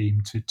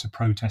regime, to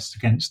protest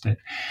against it.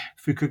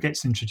 Foucault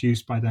gets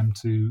introduced by them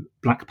to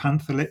Black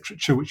Panther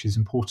literature, which is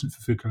important for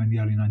Foucault in the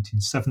early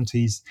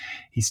 1970s.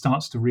 He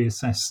starts to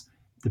reassess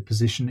the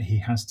position that he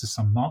has to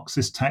some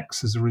Marxist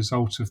texts as a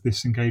result of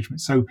this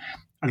engagement. So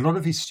a lot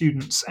of his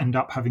students end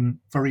up having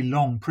very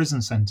long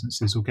prison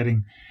sentences or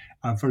getting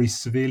very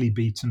severely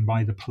beaten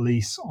by the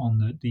police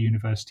on the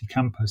university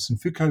campus.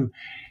 And Foucault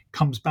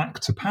comes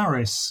back to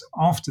Paris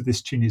after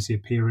this Tunisia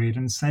period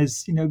and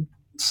says,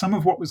 some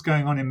of what was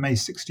going on in May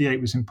 68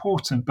 was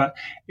important, but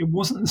it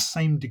wasn't the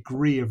same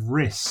degree of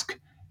risk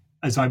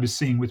as I was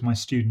seeing with my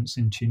students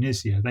in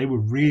Tunisia. They were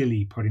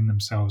really putting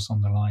themselves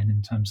on the line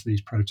in terms of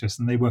these protests,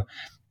 and they were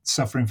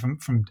suffering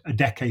from a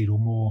decade or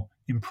more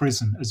in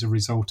prison as a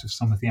result of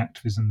some of the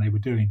activism they were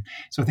doing.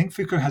 So I think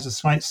Foucault has a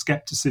slight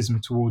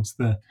skepticism towards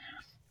the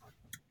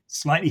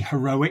slightly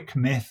heroic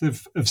myth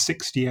of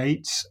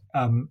 68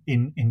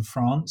 in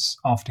France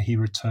after he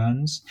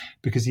returns,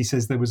 because he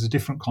says there was a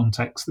different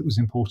context that was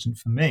important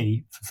for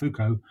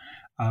Foucault,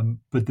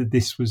 but that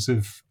this was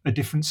of a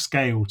different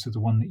scale to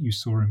the one that you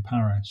saw in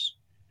Paris.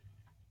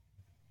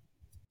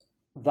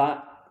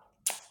 That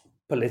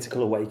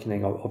political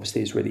awakening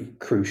obviously is really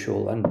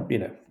crucial, and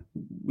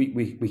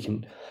we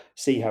can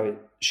see how it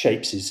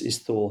shapes his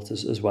thought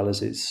as well as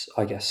his,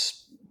 I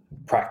guess,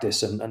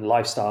 practice and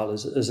lifestyle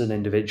as an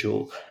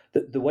individual.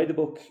 The way the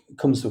book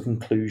comes to a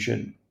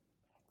conclusion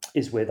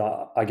is with,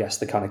 I guess,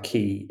 the kind of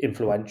key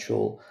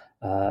influential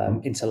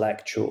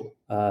intellectual,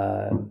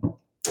 I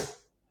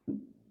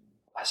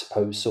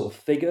suppose, sort of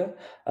figure,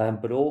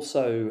 but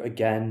also,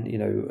 again,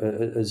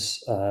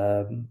 as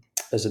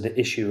an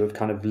issue of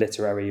kind of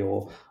literary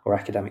or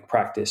academic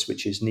practice,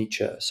 which is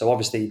Nietzsche. So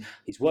obviously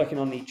he's working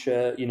on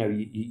Nietzsche.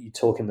 You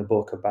talk in the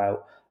book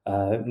about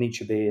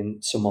Nietzsche being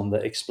someone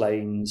that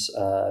explains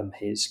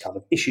his kind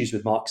of issues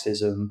with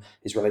Marxism,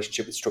 his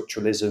relationship with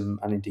structuralism,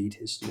 and indeed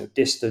his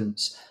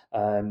distance,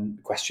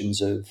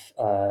 questions of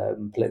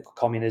political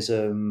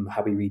communism,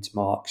 how he reads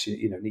Marx.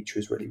 Nietzsche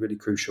is really, really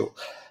crucial.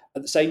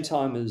 At the same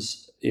time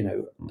as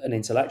an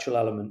intellectual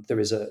element, there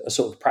is a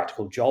sort of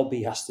practical job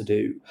he has to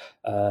do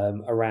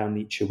around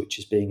Nietzsche, which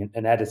is being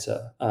an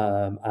editor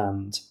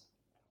and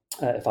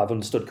if I've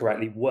understood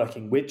correctly,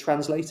 working with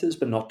translators,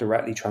 but not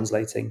directly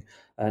translating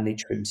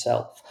Nietzsche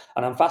himself.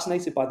 And I'm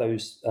fascinated by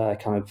those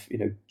kind of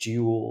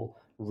dual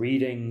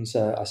readings,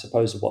 I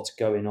suppose, of what's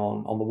going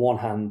on. On the one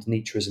hand,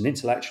 Nietzsche as an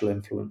intellectual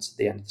influence at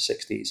the end of the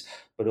 60s,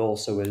 but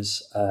also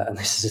as, and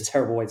this is a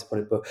terrible way to put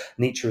it, but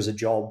Nietzsche as a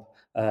job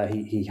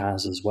he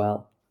has as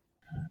well.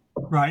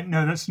 Right.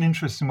 No, that's an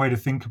interesting way to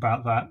think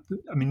about that.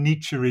 I mean,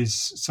 Nietzsche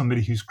is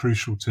somebody who's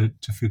crucial to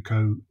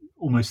Foucault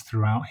almost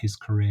throughout his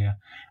career,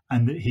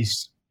 and that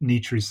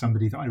Nietzsche is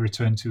somebody that I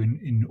return to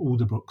in all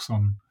the books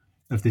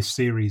of this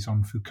series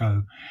on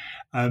Foucault.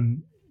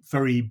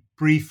 Very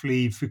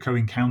briefly, Foucault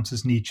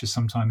encounters Nietzsche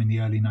sometime in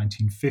the early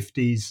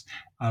 1950s.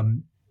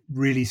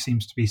 Really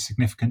seems to be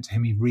significant to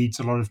him. He reads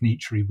a lot of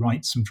Nietzsche. He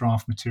writes some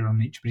draft material on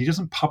Nietzsche, but he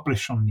doesn't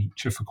publish on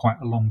Nietzsche for quite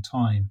a long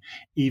time,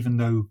 even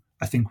though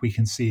I think we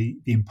can see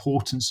the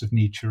importance of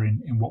Nietzsche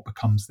in what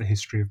becomes the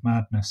history of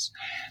madness.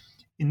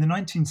 In the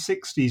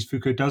 1960s,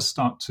 Foucault does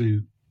start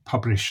to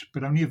publish,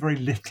 but only a very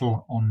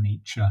little on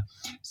Nietzsche.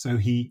 So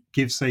he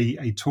gives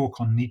a talk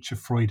on Nietzsche,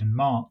 Freud, and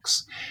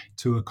Marx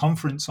to a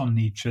conference on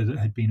Nietzsche that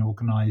had been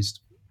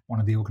organized.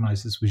 One of the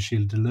organizers was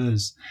Gilles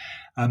Deleuze.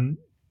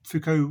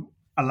 Foucault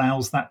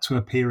allows that to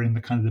appear in the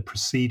kind of the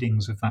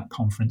proceedings of that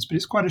conference, but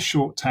it's quite a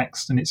short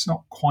text, and it's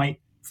not quite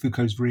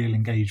Foucault's real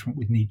engagement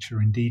with Nietzsche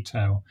in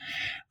detail.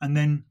 And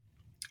then,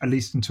 at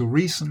least until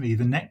recently,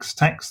 the next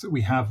text that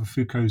we have of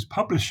Foucault's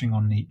publishing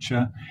on Nietzsche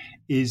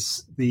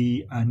is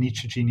the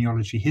Nietzsche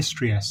Genealogy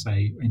History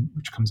essay,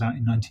 which comes out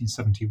in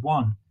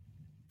 1971.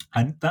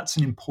 And that's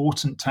an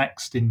important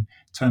text in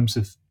terms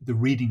of the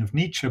reading of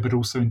Nietzsche, but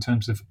also in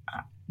terms of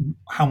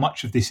how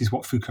much of this is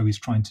what Foucault is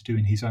trying to do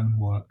in his own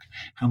work.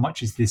 How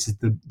much is this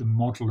the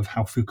model of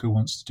how Foucault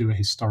wants to do a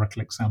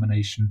historical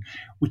examination,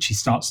 which he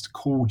starts to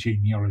call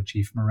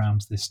genealogy from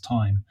around this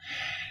time.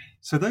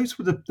 So those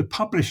were the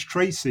published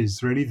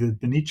traces, really, the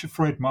Nietzsche,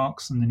 Freud,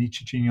 Marx, and the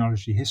Nietzsche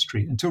Genealogy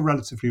History, until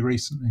relatively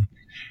recently.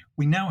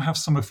 We now have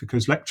some of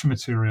Foucault's lecture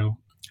material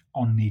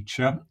on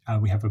Nietzsche.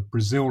 We have a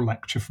Brazil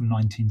lecture from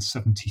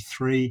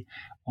 1973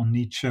 on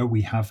Nietzsche.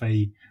 We have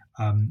a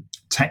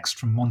text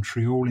from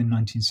Montreal in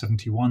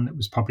 1971 that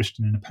was published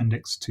in an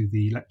appendix to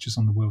the Lectures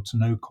on the Will to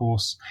Know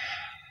course.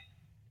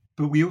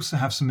 But we also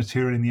have some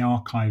material in the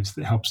archives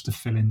that helps to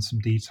fill in some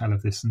detail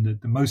of this. And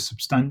the most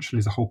substantial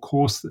is a whole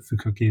course that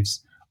Foucault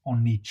gives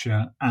on Nietzsche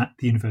at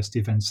the University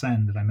of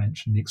Vincennes that I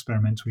mentioned, the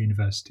experimental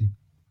university.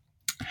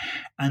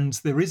 And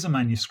there is a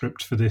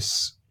manuscript for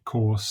this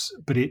course,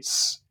 but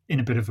it's in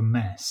a bit of a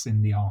mess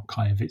in the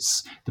archive.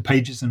 The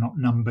pages are not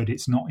numbered,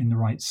 it's not in the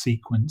right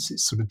sequence,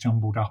 it's sort of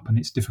jumbled up, and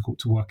it's difficult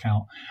to work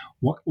out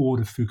what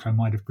order Foucault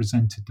might have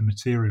presented the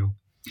material.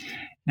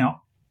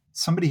 Now,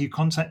 somebody who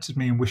contacted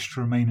me and wished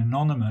to remain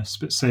anonymous,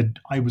 but said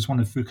I was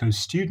one of Foucault's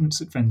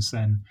students at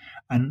Vincennes,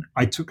 and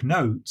I took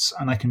notes,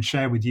 and I can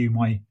share with you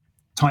my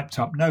typed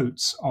up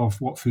notes of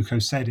what Foucault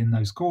said in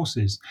those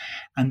courses.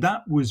 And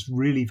that was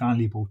really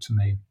valuable to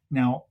me.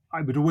 Now,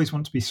 I would always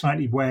want to be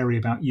slightly wary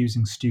about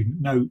using student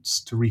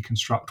notes to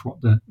reconstruct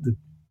what the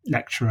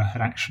lecturer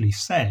had actually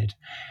said.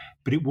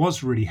 But it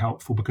was really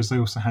helpful because they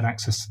also had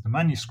access to the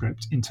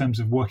manuscript in terms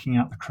of working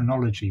out the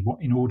chronology,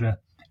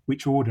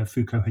 which order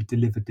Foucault had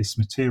delivered this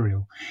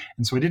material.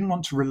 And so I didn't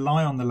want to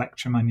rely on the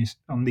lecture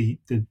on the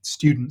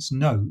students'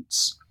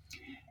 notes,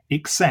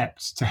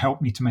 except to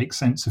help me to make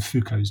sense of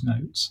Foucault's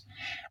notes.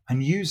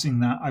 And using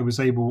that, I was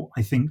able,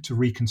 I think, to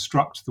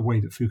reconstruct the way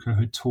that Foucault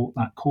had taught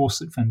that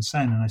course at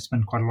Vincennes. And I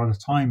spent quite a lot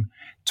of time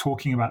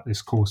talking about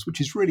this course, which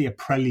is really a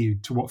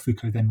prelude to what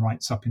Foucault then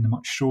writes up in the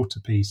much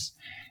shorter piece,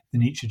 the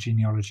Nietzsche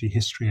Genealogy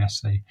History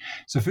essay.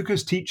 So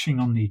Foucault's teaching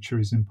on Nietzsche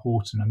is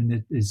important. I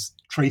mean, there's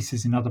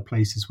traces in other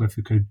places where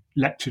Foucault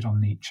lectured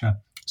on Nietzsche.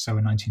 So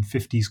a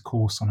 1950s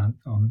course on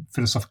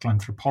philosophical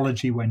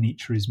anthropology, where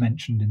Nietzsche is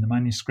mentioned in the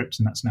manuscripts,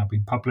 and that's now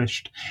been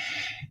published.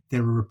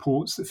 There are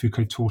reports that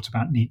Foucault taught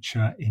about Nietzsche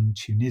in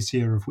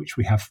Tunisia, of which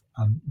we have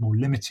more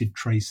limited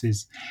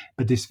traces.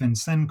 But this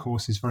Vincennes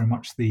course is very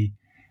much the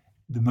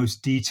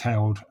most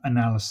detailed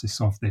analysis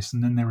of this.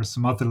 And then there are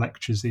some other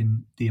lectures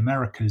in the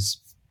Americas,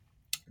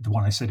 the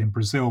one I said in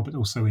Brazil, but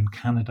also in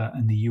Canada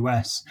and the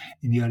US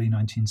in the early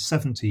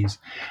 1970s.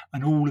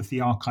 And all of the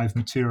archive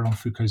material on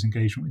Foucault's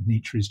engagement with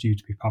Nietzsche is due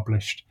to be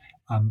published.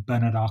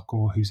 Bernard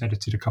Arcor, who's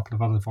edited a couple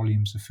of other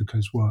volumes of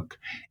Foucault's work,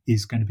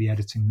 is going to be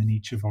editing the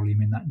Nietzsche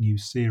volume in that new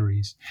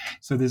series.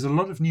 So there's a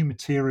lot of new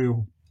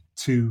material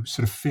to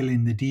sort of fill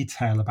in the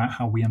detail about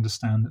how we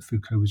understand that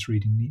Foucault was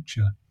reading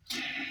Nietzsche.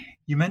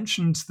 You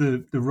mentioned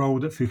the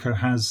role that Foucault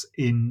has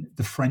in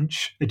the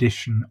French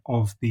edition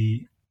of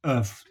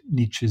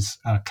Nietzsche's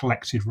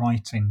collected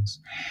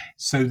writings.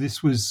 So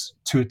this was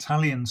two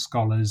Italian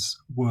scholars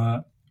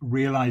were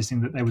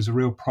realizing that there was a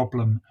real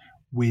problem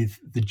with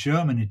the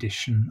German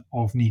edition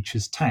of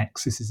Nietzsche's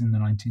text. This is in the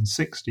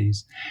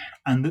 1960s,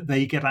 and that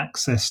they get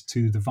access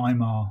to the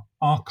Weimar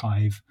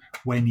archive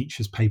where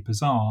Nietzsche's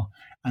papers are.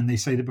 And they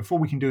say that before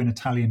we can do an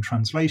Italian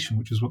translation,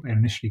 which is what they were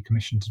initially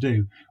commissioned to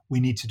do, we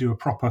need to do a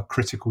proper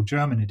critical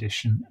German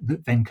edition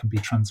that then can be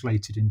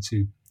translated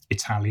into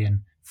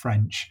Italian,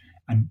 French,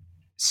 and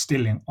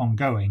still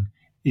ongoing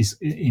is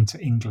into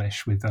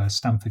English with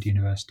Stanford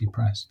University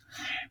Press.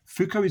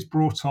 Foucault is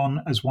brought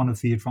on as one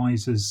of the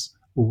advisors,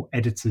 or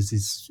editors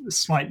is a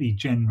slightly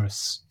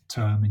generous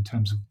term in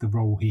terms of the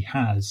role he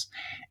has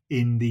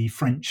in the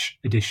French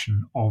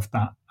edition of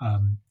that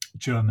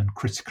German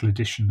critical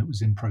edition that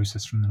was in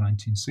process from the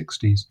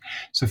 1960s.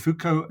 So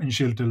Foucault and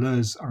Gilles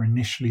Deleuze are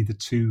initially the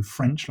two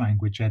French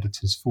language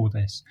editors for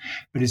this.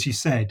 But as you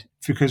said,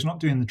 Foucault's not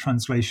doing the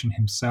translation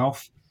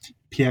himself.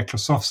 Pierre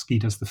Klossowski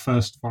does the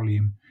first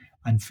volume,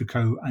 and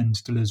Foucault and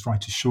Deleuze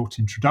write a short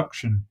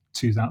introduction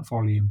to that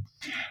volume.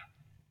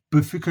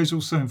 But Foucault's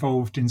also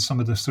involved in some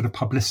of the sort of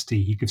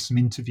publicity. He gives some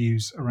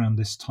interviews around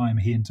this time,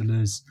 he and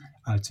Deleuze,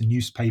 to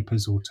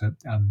newspapers or to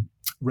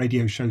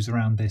radio shows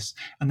around this.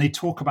 And they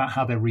talk about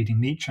how they're reading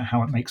Nietzsche,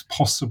 how it makes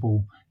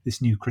possible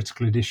this new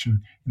critical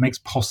edition. It makes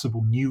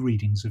possible new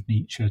readings of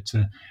Nietzsche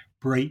to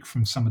break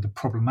from some of the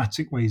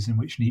problematic ways in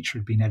which Nietzsche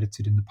had been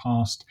edited in the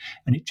past.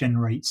 And it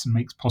generates and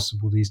makes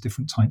possible these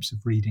different types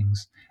of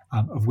readings,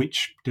 of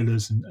which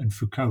Deleuze and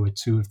Foucault are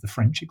two of the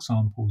French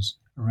examples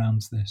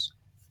around this.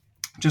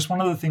 Just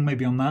one other thing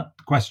maybe on that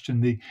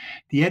question,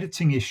 the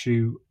editing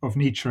issue of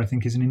Nietzsche, I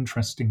think, is an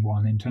interesting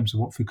one in terms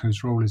of what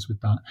Foucault's role is with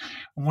that.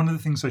 And one of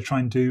the things I try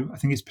and do, I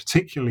think it's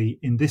particularly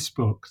in this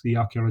book, The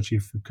Archaeology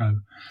of Foucault,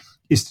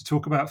 is to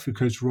talk about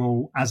Foucault's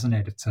role as an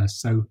editor.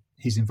 So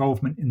his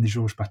involvement in the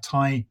Georges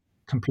Bataille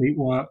complete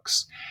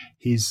works,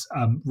 his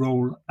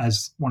role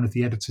as one of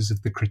the editors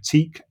of the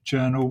Critique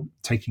journal,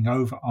 taking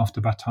over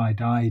after Bataille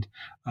died,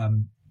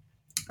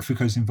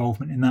 Foucault's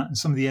involvement in that, and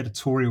some of the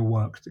editorial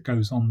work that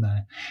goes on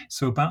there.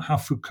 So about how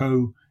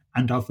Foucault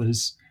and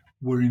others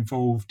were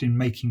involved in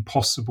making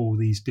possible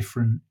these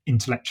different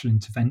intellectual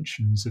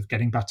interventions of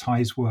getting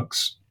Bataille's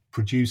works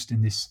produced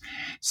in this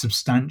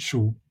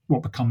substantial,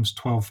 what becomes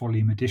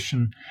 12-volume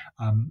edition,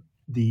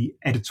 the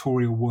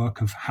editorial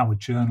work of how a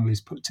journal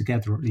is put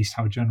together, or at least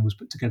how a journal was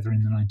put together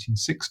in the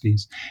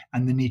 1960s.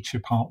 And the Nietzsche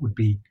part would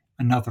be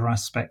another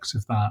aspect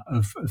of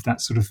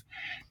that sort of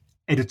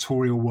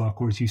editorial work,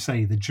 or as you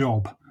say, the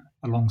job,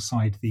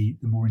 alongside the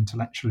more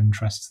intellectual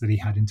interests that he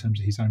had in terms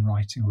of his own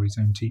writing or his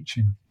own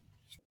teaching.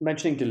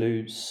 Mentioning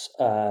Deleuze,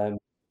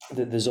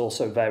 there's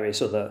also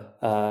various other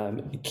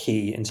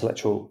key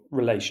intellectual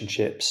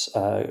relationships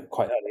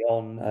quite early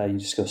on. You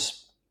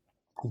discuss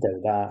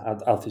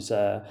Derrida,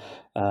 Althusser,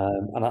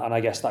 and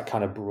I guess that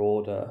kind of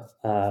broader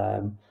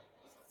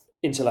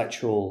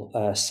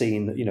intellectual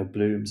scene that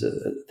blooms at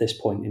this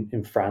point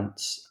in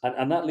France,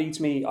 and that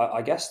leads me,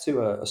 I guess,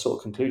 to a sort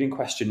of concluding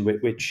question,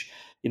 which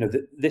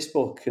this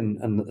book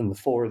and the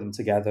four of them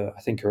together,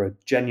 I think, are a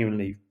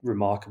genuinely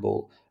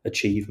remarkable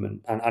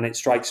achievement, and it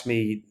strikes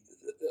me,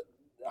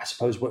 I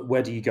suppose,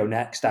 where do you go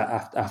next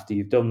after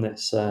you've done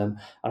this? And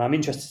I'm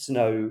interested to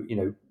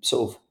know,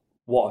 sort of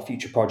what a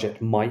future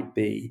project might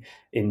be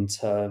in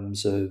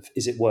terms of,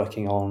 is it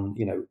working on,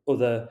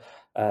 other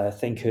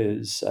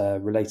thinkers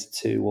related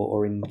to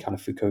or in kind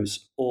of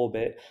Foucault's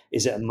orbit?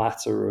 Is it a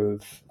matter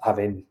of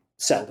having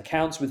settled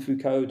accounts with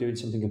Foucault, doing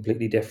something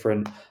completely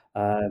different?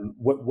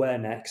 Where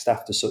next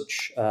after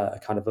such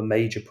kind of a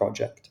major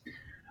project?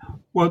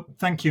 Well,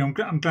 thank you.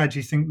 I'm glad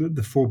you think that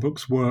the four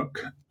books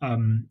work,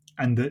 and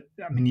that,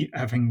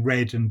 having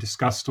read and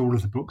discussed all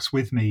of the books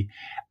with me,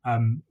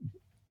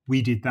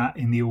 we did that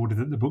in the order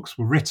that the books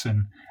were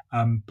written.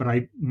 But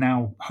I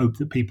now hope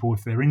that people,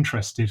 if they're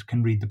interested,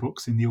 can read the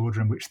books in the order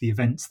in which the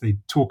events they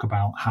talk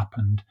about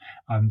happened.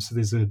 So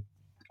there's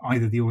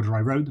either the order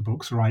I wrote the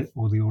books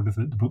or the order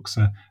that the books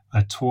are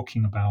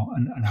talking about.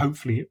 And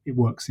hopefully it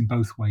works in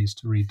both ways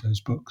to read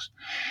those books.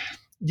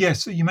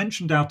 Yes, so you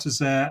mentioned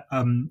Althusser.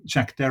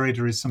 Jacques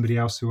Derrida is somebody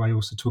else who I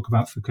also talk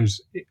about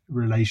Foucault's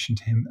relation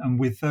to him. And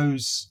with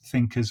those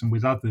thinkers and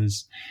with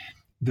others,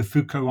 the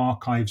Foucault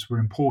archives were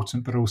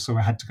important, but also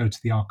I had to go to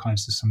the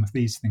archives of some of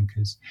these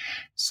thinkers.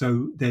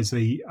 So there's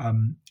a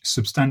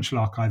substantial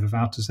archive of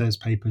Althusser's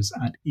papers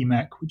at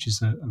IMEC, which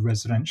is a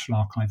residential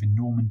archive in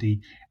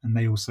Normandy, and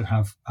they also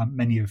have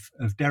many of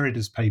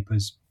Derrida's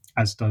papers,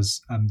 as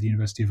does the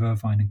University of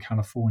Irvine in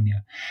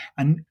California.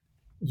 And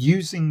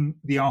using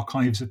the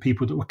archives of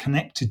people that were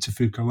connected to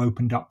Foucault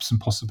opened up some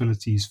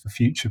possibilities for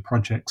future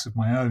projects of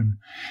my own.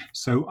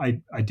 So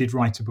I did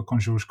write a book on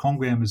Georges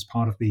Canguilhem as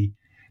part of the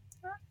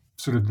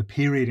sort of the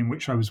period in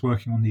which I was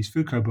working on these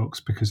Foucault books,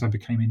 because I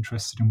became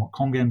interested in what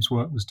Canguilhem's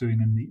work was doing,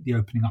 and the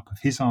opening up of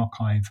his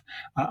archive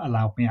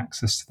allowed me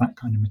access to that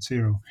kind of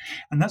material.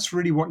 And that's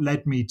really what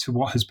led me to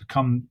what has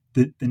become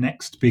the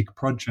next big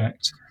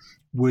project,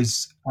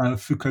 was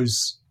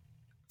Foucault's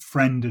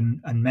friend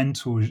and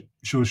mentor,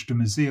 Georges de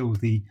Maizière,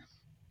 the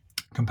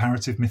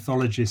comparative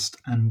mythologist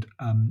and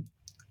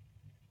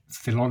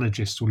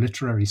philologist or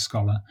literary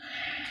scholar.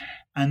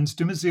 And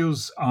de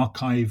Maizière's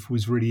archive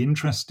was really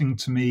interesting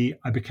to me.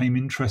 I became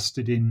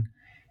interested in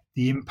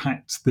the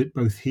impact that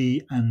both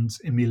he and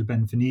Émile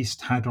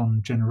Benveniste had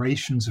on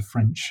generations of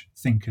French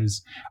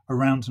thinkers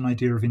around an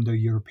idea of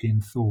Indo-European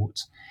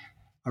thought,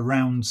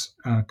 around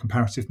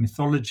comparative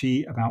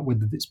mythology, about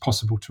whether it's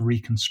possible to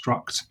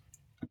reconstruct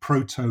a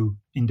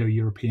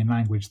proto-Indo-European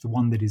language, the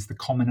one that is the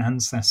common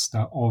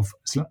ancestor of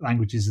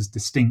languages as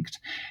distinct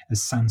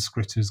as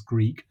Sanskrit, as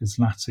Greek, as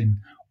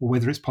Latin, or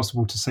whether it's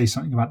possible to say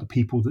something about the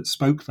people that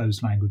spoke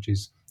those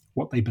languages,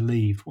 what they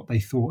believed, what they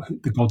thought,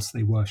 the gods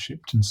they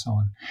worshipped, and so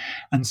on.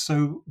 And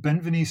so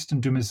Benveniste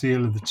and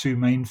Dumézil are the two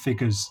main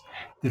figures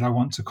that I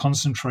want to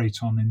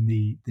concentrate on in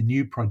the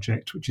new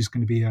project, which is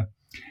going to be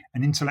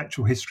an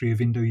intellectual history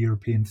of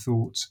Indo-European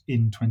thought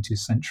in 20th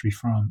century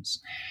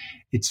France.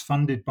 It's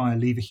funded by a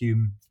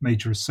Leverhulme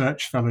Major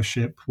Research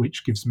Fellowship,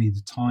 which gives me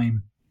the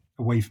time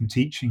away from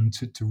teaching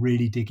to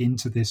really dig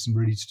into this and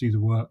really to do the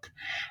work.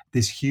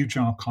 There's huge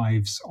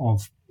archives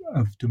of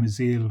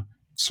Dumézil,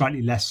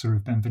 slightly lesser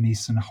of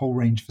Benveniste, and a whole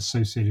range of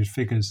associated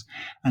figures.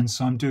 And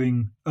so I'm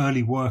doing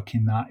early work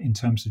in that in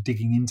terms of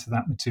digging into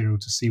that material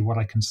to see what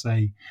I can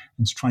say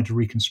and to try to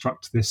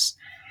reconstruct this.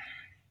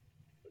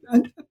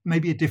 And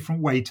maybe a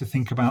different way to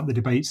think about the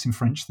debates in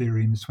French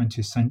theory in the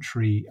 20th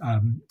century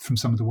from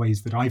some of the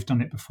ways that I've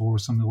done it before or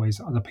some of the ways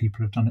that other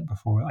people have done it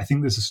before. I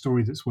think there's a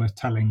story that's worth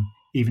telling,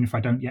 even if I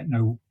don't yet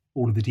know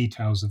all of the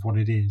details of what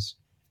it is.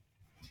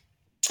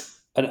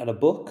 And a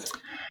book?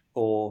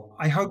 Or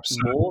I hope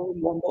so. More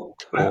than one book?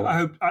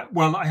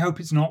 I hope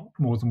it's not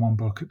more than one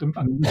book.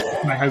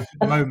 I hope at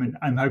the moment,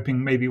 I'm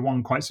hoping maybe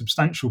one quite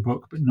substantial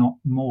book, but not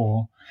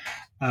more.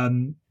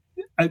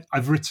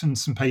 I've written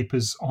some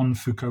papers on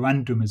Foucault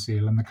and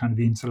Dumézil and the kind of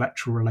the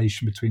intellectual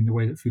relation between the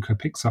way that Foucault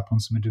picks up on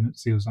some of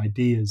Dumézil's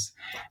ideas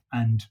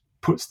and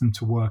puts them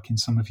to work in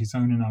some of his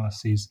own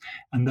analyses.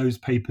 And those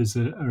papers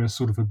are a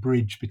sort of a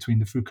bridge between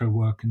the Foucault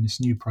work and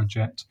this new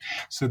project.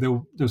 So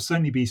there'll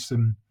certainly be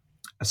some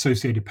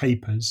associated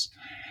papers.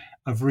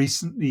 I've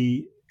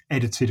recently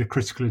edited a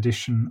critical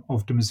edition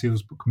of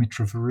Dumézil's book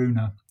Mitra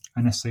Varuna,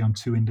 an essay on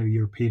two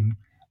Indo-European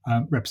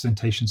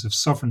representations of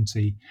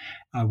sovereignty,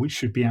 which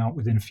should be out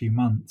within a few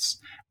months.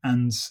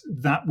 And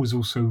that was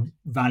also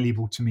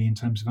valuable to me in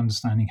terms of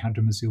understanding how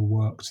Dumézil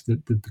worked,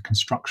 the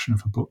construction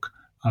of a book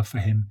for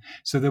him.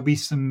 So there'll be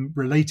some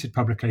related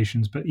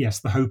publications, but yes,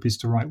 the hope is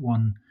to write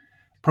one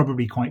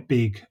probably quite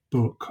big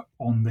book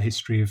on the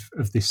history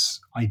of this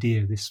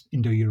idea, this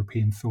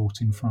Indo-European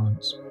thought in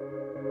France.